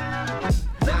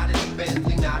 Not in the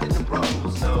Bentley, not in the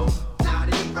Rolls, no. Not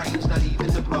in the range, not even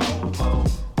the Volvo.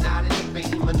 Not in the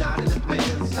Beamer, not in the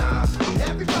Benz, nah.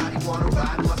 Everybody wanna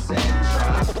ride my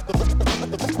Sentra.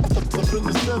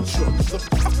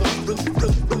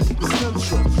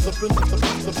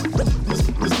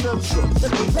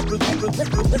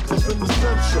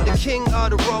 The king of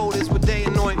the road is what they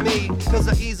anoint me, cause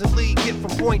I easily get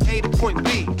from point A to point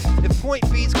B. If point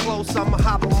B's close, I'ma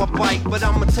hop on my bike, but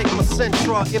I'ma take my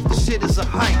Sentra if the shit is a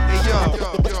hike. Hey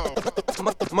yo,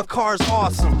 my car's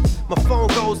awesome. My phone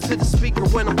goes to the speaker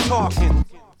when I'm talking.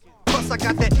 Plus I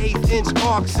got that 8-inch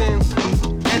aux in,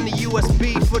 and the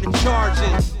USB for the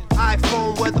charging.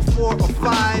 iPhone, whether 4 or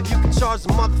 5, you can charge the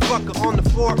motherfucker on the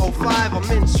 405. I'm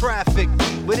in traffic,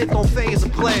 but it don't faze a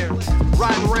player.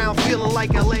 Riding around feeling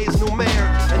like LA's new mayor.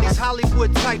 And these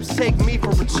Hollywood types take me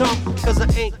for a chump, cause I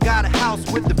ain't got a house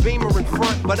with the Beamer in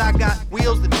front. But I got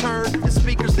wheels that turn and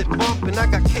speakers that bump, and I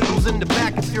got cables in the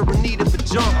back if you're in need of a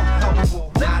jump. I'm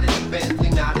helpful. Not in the Bentley,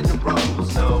 not in the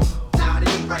Rolls, no. Not in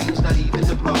the range, not even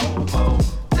the Volvo.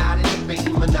 Not in the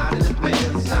Beamer, not in the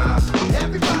Benz, nah.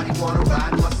 Everybody wanna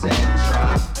ride my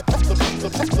Sentra.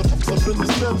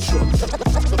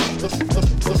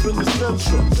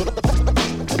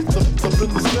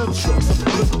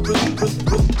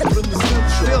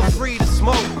 Feel free to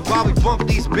smoke while we bump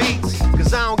these beats,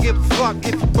 cause I don't give a fuck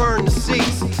if you burn the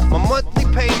seats. My monthly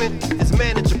payment is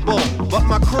manageable, but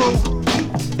my crew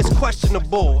is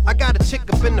questionable. I got a chick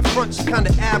up in the front, she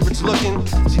kinda average looking.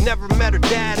 She never met her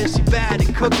dad and she bad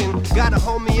at cooking. Got a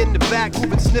homie in the back who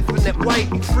been sniffing that white.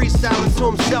 He freestyling to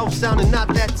himself, sounding not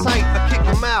that tight. I kick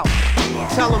him out,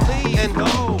 tell him leave and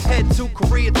go. Head to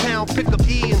Koreatown, pick up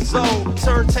E and Zoe.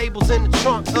 Turntables in the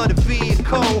trunk of the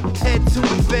vehicle. Head to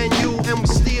the venue and we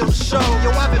steal the show.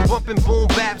 Yo, I've been bumping boom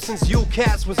bap since you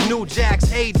cats was new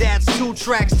jacks. A-Dats, 2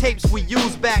 tracks, tapes we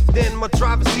used back then. My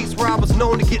driver's seats where I was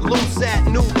known to get loose at.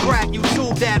 New crack,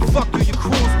 YouTube that, fuck you, your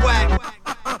crew's whack.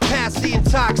 Pass the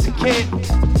intoxicant.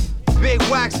 Big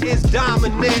wax is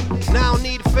dominant. Now I don't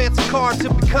need a fancy car to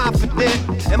be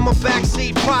confident. And my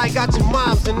backseat probably got your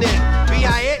moms in it.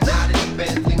 B.I.H. Not in the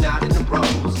Bentley, not in the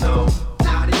Rolls, no.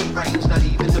 Not in the range, not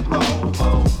even the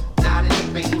Volvo. Not in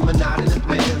the Beamer, not in the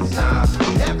Benz, nah.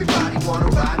 Everybody wanna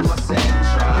ride my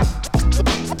Sentra.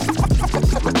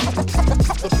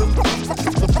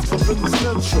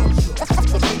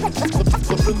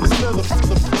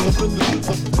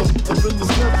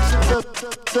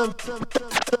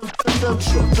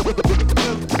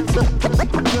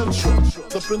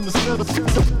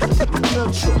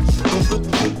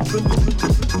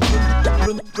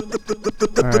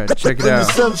 Alright, check it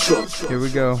out. Here we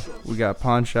go. We got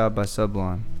Pawn Shop by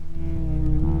Sublime.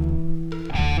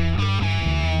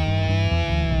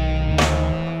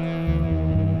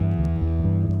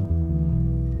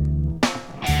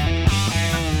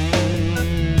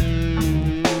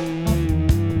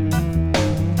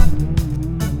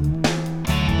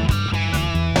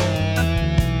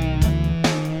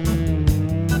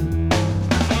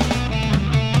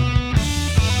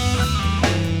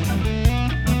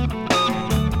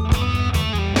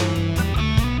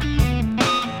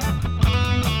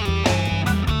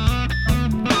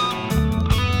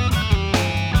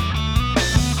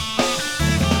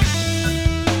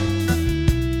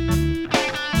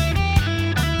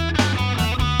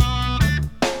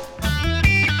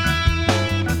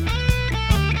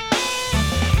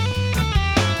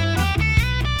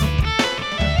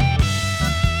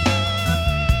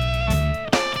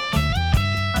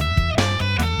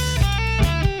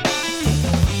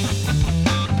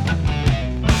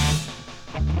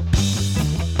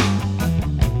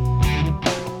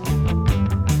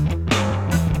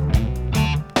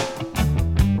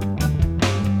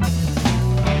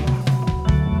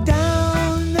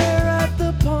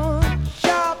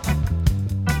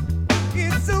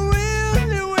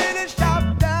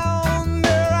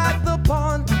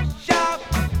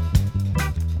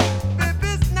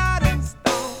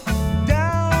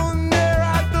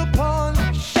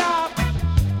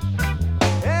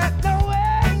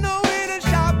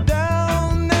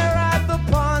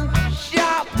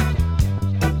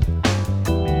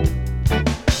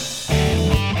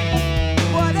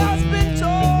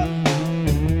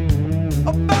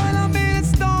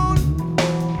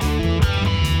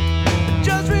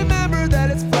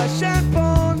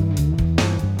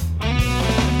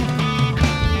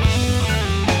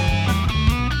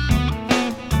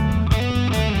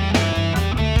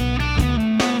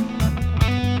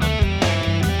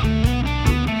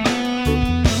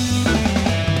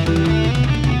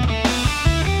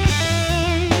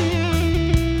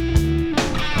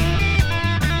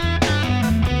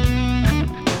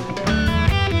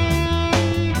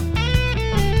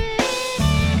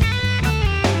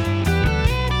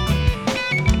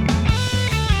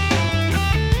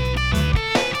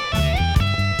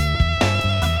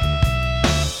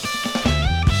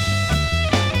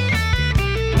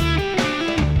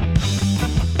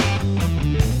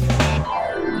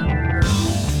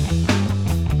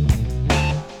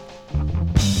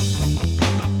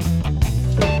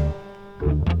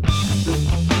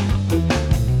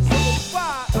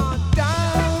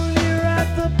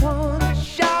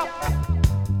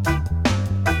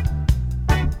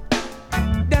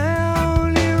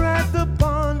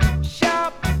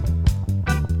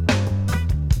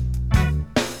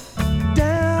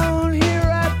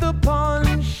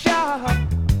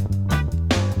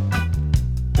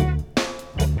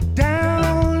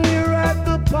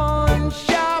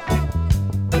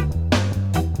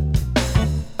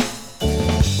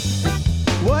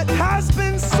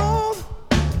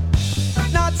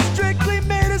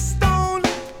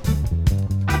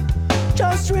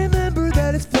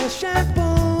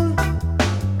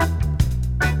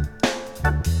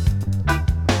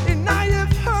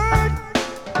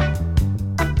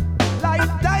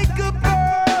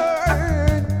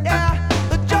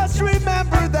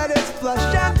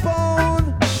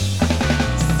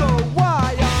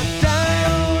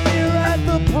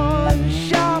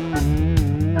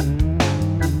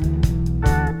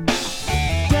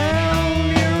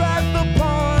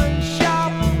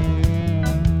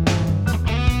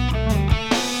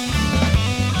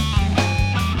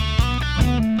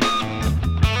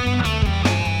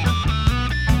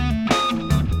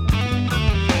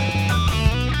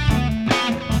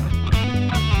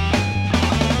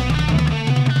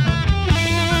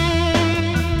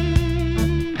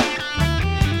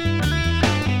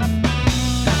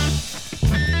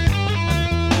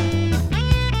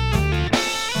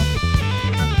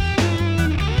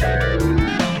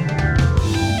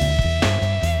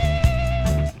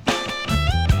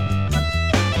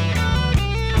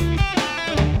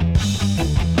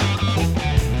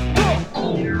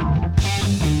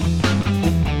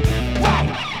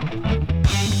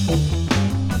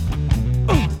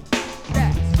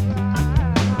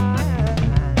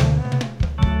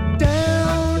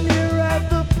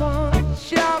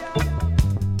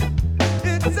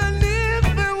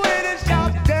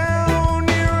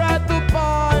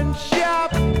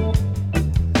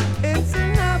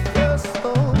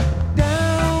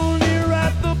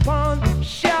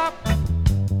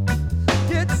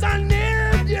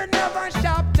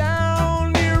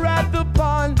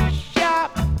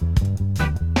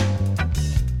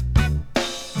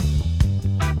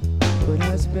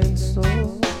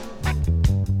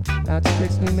 that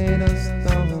strictly made us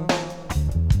stone.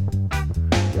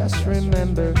 Just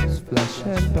remember it's flesh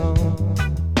and bone.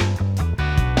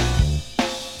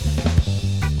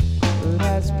 It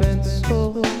has been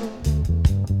sold,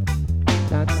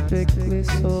 not strictly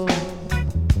sold.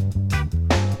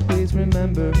 Please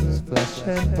remember it's flesh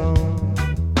and bone.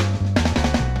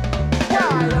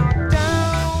 Down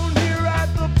here at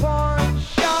the pawn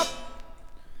shop.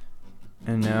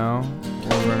 And now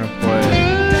we're gonna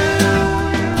play.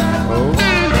 Oh.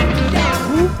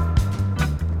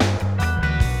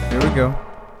 Here we go.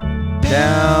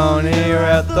 Down here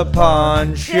at the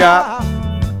pawn shop.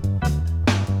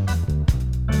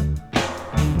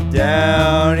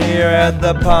 Down here at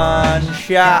the pawn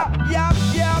shop.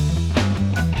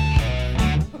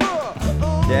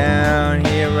 Down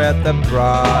here at the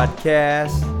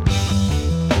broadcast.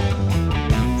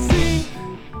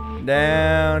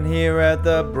 Down here at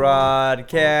the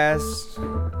broadcast.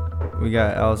 We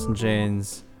got Alice in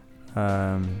Chains.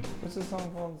 What's the song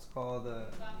called? It's called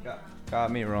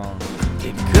Got Me Wrong.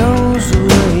 It goes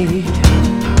away.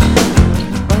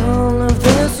 All of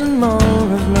this and more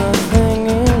of nothing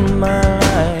in my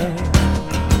life.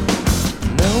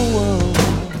 No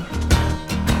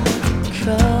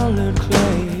colored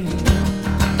clay.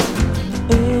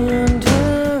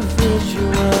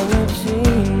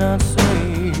 Individuality not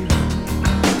safe.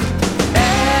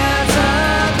 As of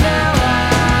now, I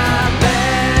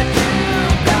bet you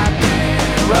got me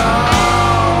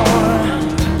wrong.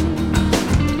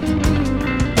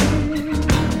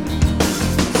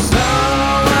 So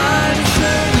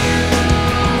unsure you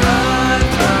run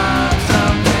from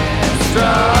something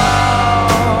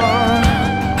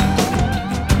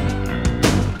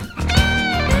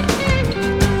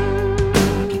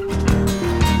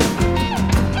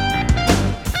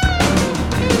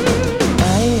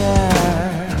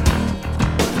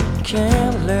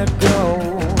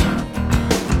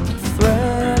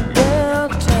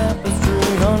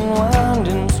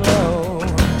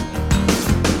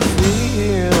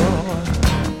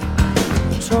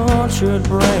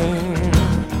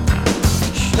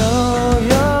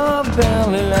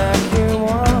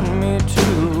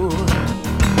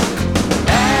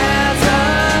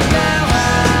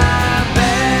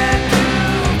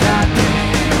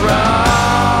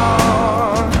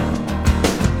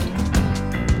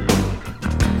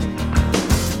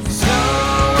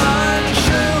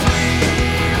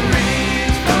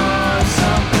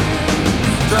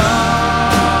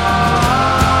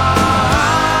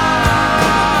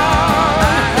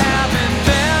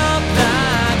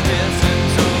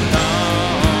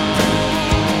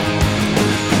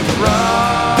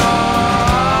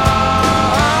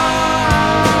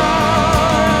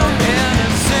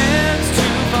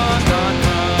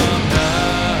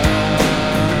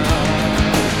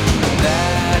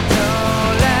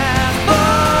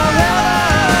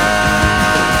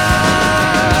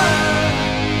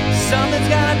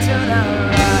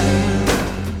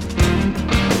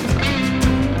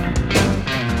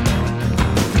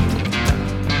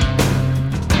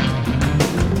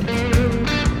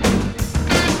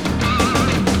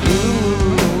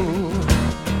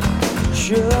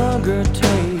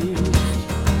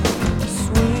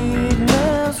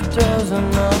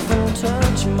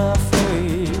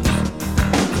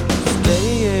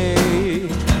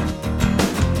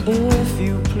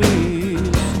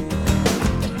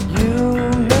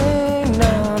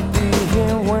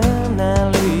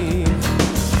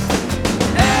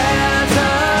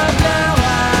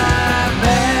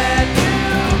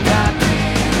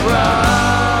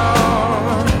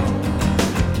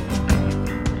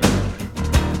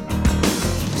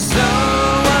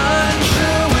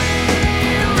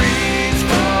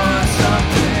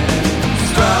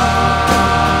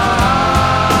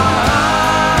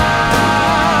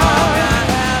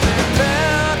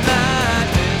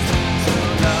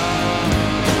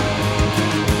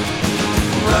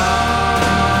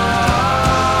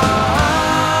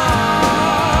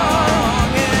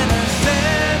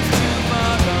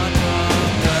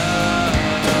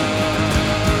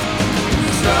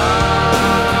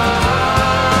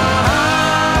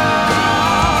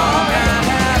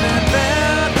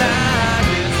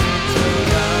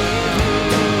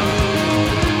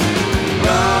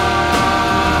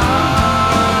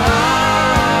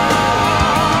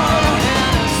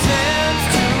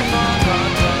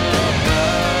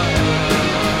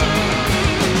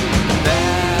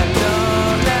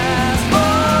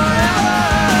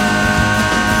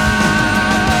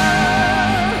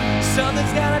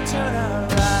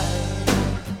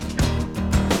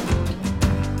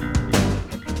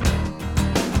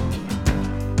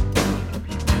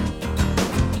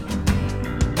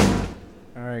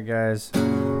guys.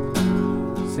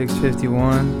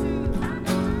 6:51.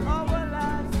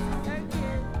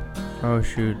 Oh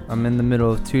shoot, I'm in the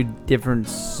middle of two different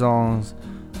songs.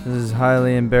 This is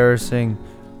highly embarrassing.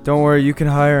 Don't worry, you can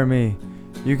hire me.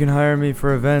 You can hire me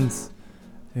for events.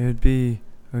 It would be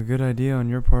a good idea on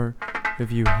your part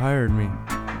if you hired me.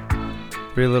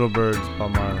 Three Little Birds,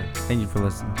 Bob Marley. Thank you for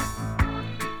listening.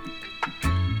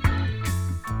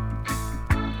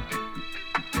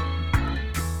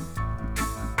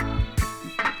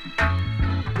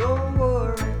 Don't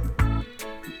worry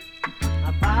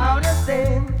about a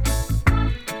thing.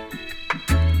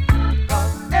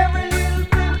 'Cause every little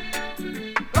thing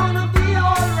gonna be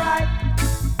alright.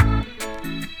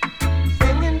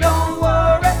 Singing, don't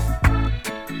worry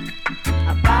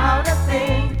about a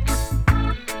thing.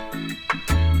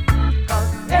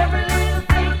 'Cause every little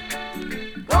thing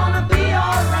gonna be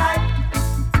alright.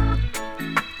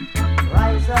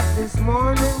 Rise up this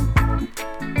morning.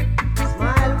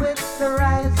 Smile with the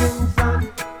rising sun.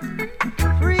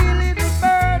 Three little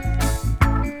birds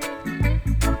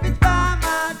flew by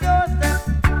my doorstep,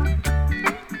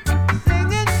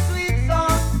 singing sweet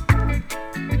songs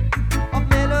of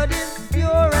melodies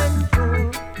pure and true,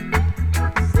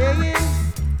 saying,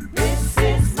 "This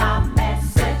is my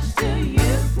message to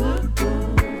you."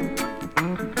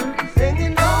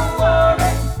 Singing, don't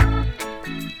worry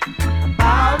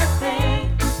about a thing.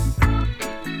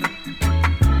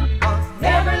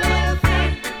 Every little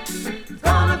thing is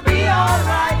gonna be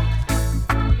alright.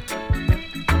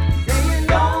 Saying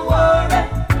don't worry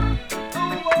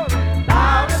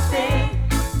about a thing.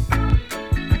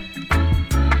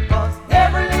 'Cause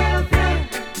every little thing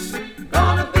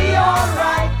gonna be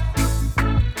alright.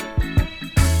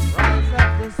 Rise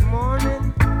up this morning,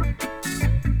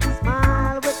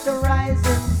 smile with the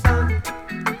rising sun.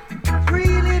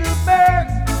 Three little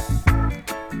birds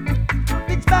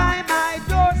flew by my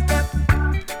doorstep,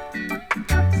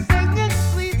 singing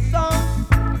sweet songs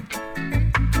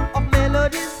of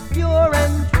melodies pure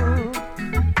and true,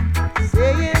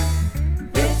 saying,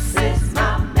 "This is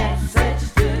my message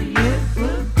to you."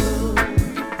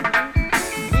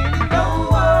 Meaning don't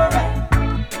worry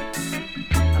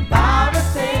about a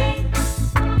thing.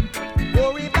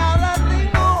 Worry about a thing,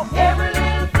 no. Every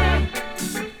little thing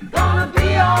gonna be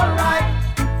alright.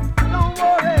 Don't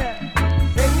worry.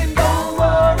 Singing don't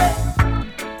worry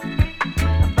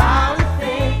about a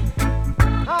thing.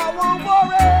 I won't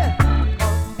worry.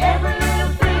 'Cause every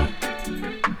little thing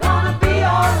gonna be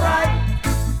alright.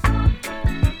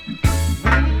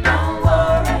 Don't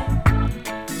worry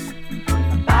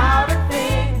about a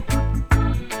thing.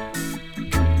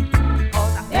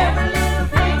 'Cause every little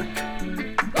thing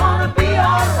gonna be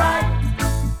alright.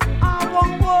 I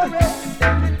won't worry.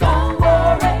 Don't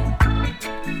worry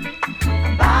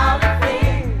about a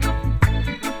thing.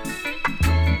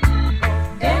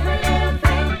 Every little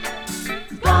thing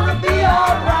is gonna be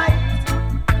alright.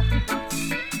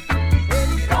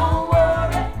 Don't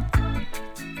worry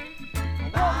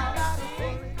about a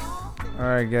thing.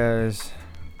 Alright, guys.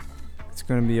 It's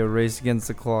gonna be a race against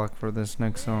the clock for this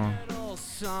next song.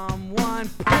 Someone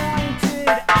pointed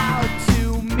out to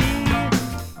me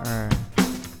Alright.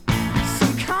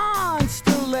 some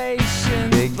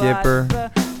constellations. Big Dipper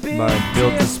by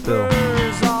Built to Spill.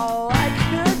 All I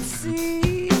could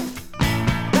see,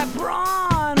 that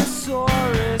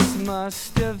brontosaurus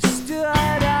must have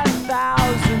stood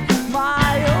 1,000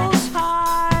 miles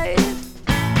high.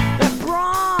 That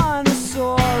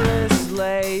brontosaurus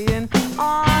laying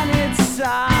on its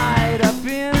side up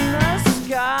in the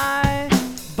sky.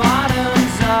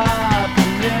 Bottoms up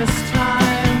this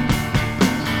time.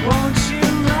 Won't you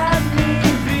let me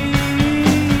be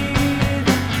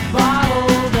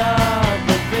bottled up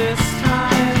this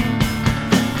time?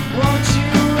 Won't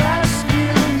you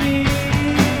rescue me?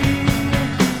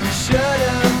 Should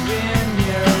have been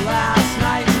here last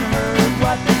night and heard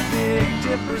what the Big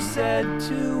Dipper said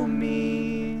to me.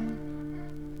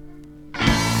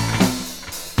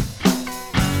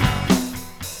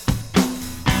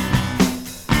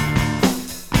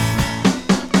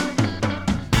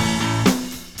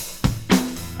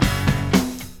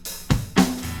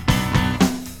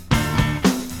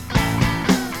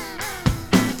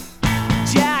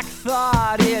 Jack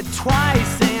thought it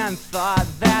twice and thought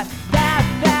that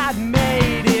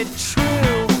made it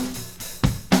true.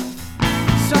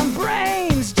 Some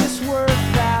brains just work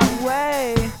that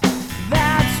way.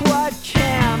 That's what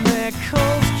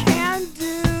chemicals can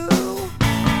do.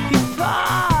 He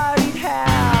thought he'd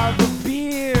have a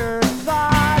beer,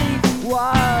 thought he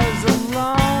was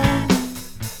alone.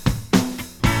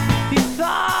 He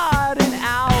thought an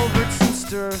Albertson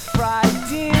stir-fried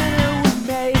dinner would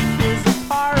make his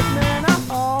apartment a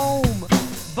home.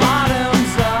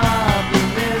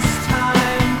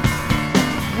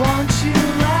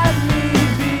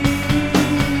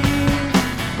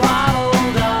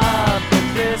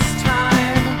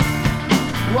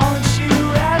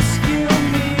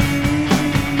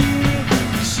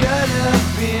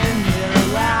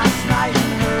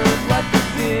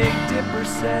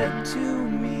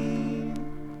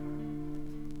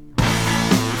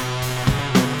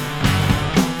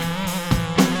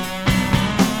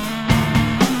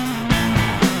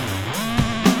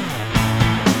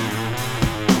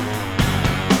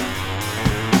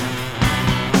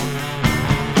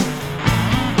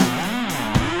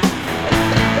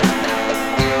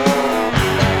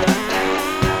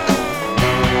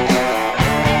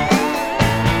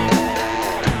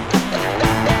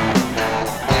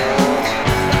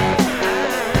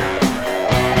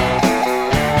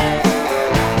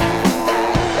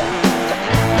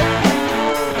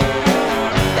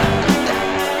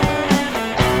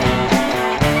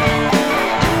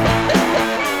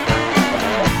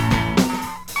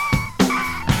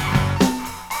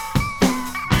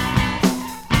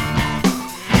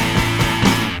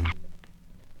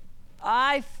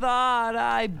 thought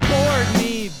I bored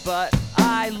me, but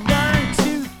I learned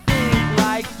to think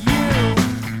like you.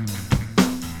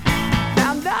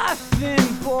 Now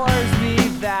nothing bores me,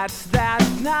 that's that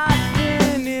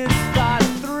nothing is thought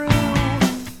through.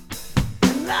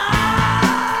 And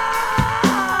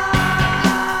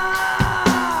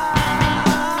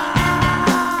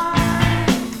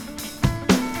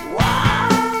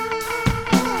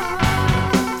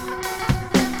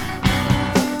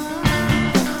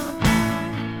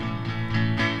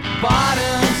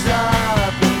bottoms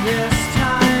up and this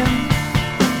time,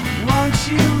 won't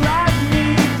you let me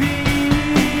be?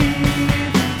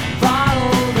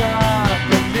 Bottled up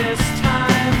and this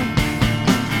time,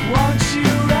 won't you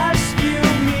rescue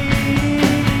me?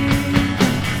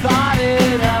 Thought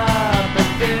it up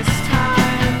and this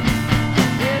time,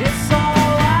 it's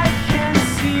all I can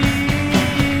see.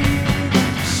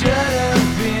 Should have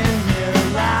been here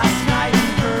last night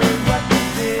and heard what the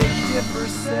Big Dipper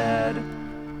said.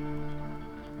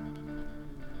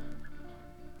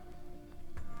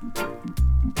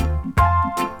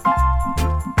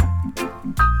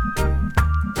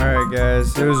 Alright,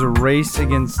 guys, it was a race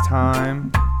against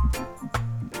time,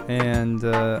 and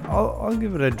I'll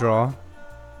give it a draw.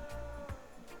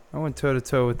 I went toe to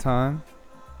toe with time.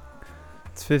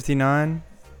 It's 59.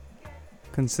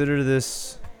 Consider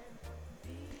this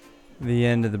the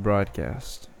end of the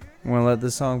broadcast. I'm gonna let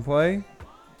this song play,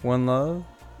 One Love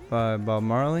by Bob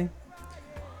Marley,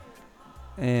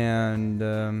 and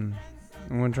I'm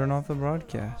gonna turn off the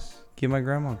broadcast. Give my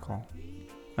grandma a call.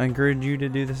 I encourage you to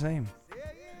do the same.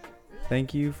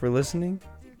 Thank you for listening.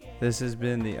 This has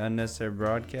been the Unnecessary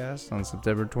Broadcast on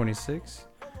September 26th.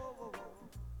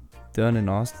 Done in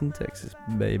Austin, Texas,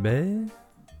 baby.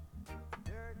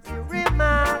 There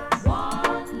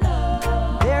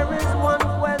is one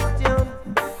question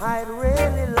I'd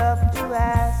really love to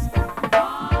ask.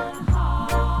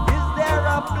 Is there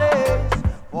a place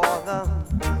for the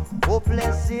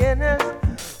hopeless sinners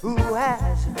who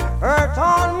has hurt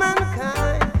all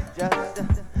mankind? Just a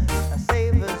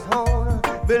Savior's own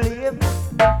belief.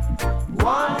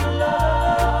 One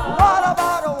love. What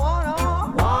about a one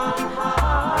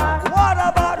heart? What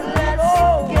about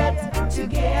let's get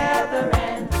together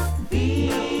and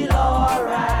feel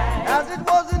alright? As it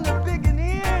was in the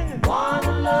beginning.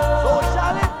 One love. So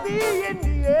shall it be in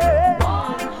the end.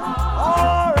 One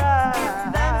heart. Alright. Give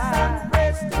thanks and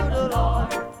praise to the Lord,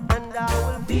 and I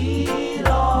will feel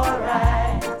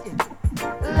alright.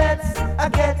 Let's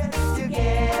get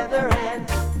together and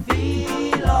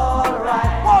feel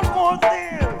alright. One more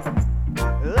thing.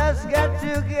 Let's get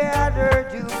together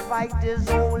to fight this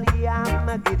holy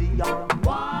Armageddon.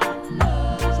 One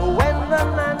love. So when the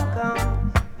man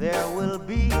comes, there will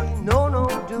be no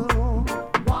doom.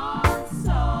 One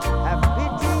soul. Have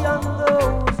pity on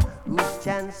those whose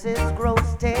chances grow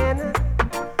thin.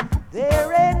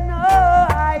 There ain't no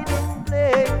hiding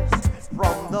place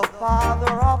from the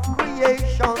Father of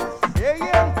creation.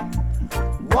 Saying,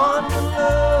 one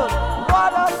love.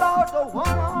 What about the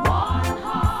one heart?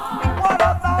 What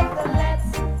about the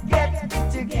let's get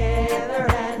together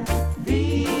and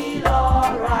feel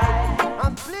alright?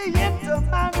 I'm fleeing to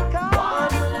mankind.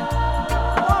 One love.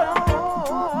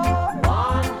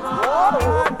 One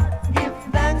heart. Give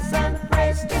thanks and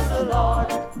praise to the Lord,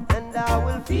 and I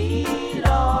will feel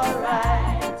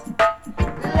alright.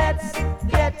 Let's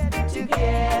get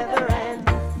together and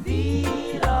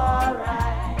feel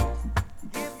alright.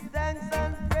 Give thanks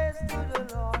and praise to the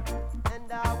Lord,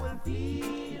 and I will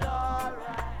feel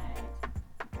alright.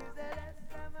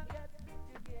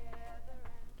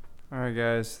 Alright,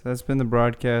 guys, that's been the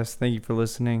broadcast. Thank you for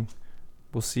listening.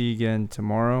 We'll see you again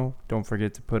tomorrow. Don't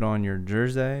forget to put on your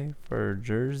jersey for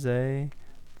Jersey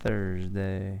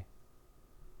Thursday.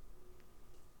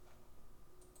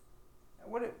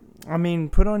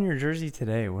 Put on your jersey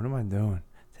today. What am I doing?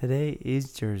 Today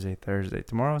is Jersey Thursday.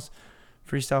 Tomorrow's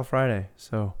Freestyle Friday.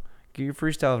 So get your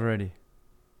freestyles ready.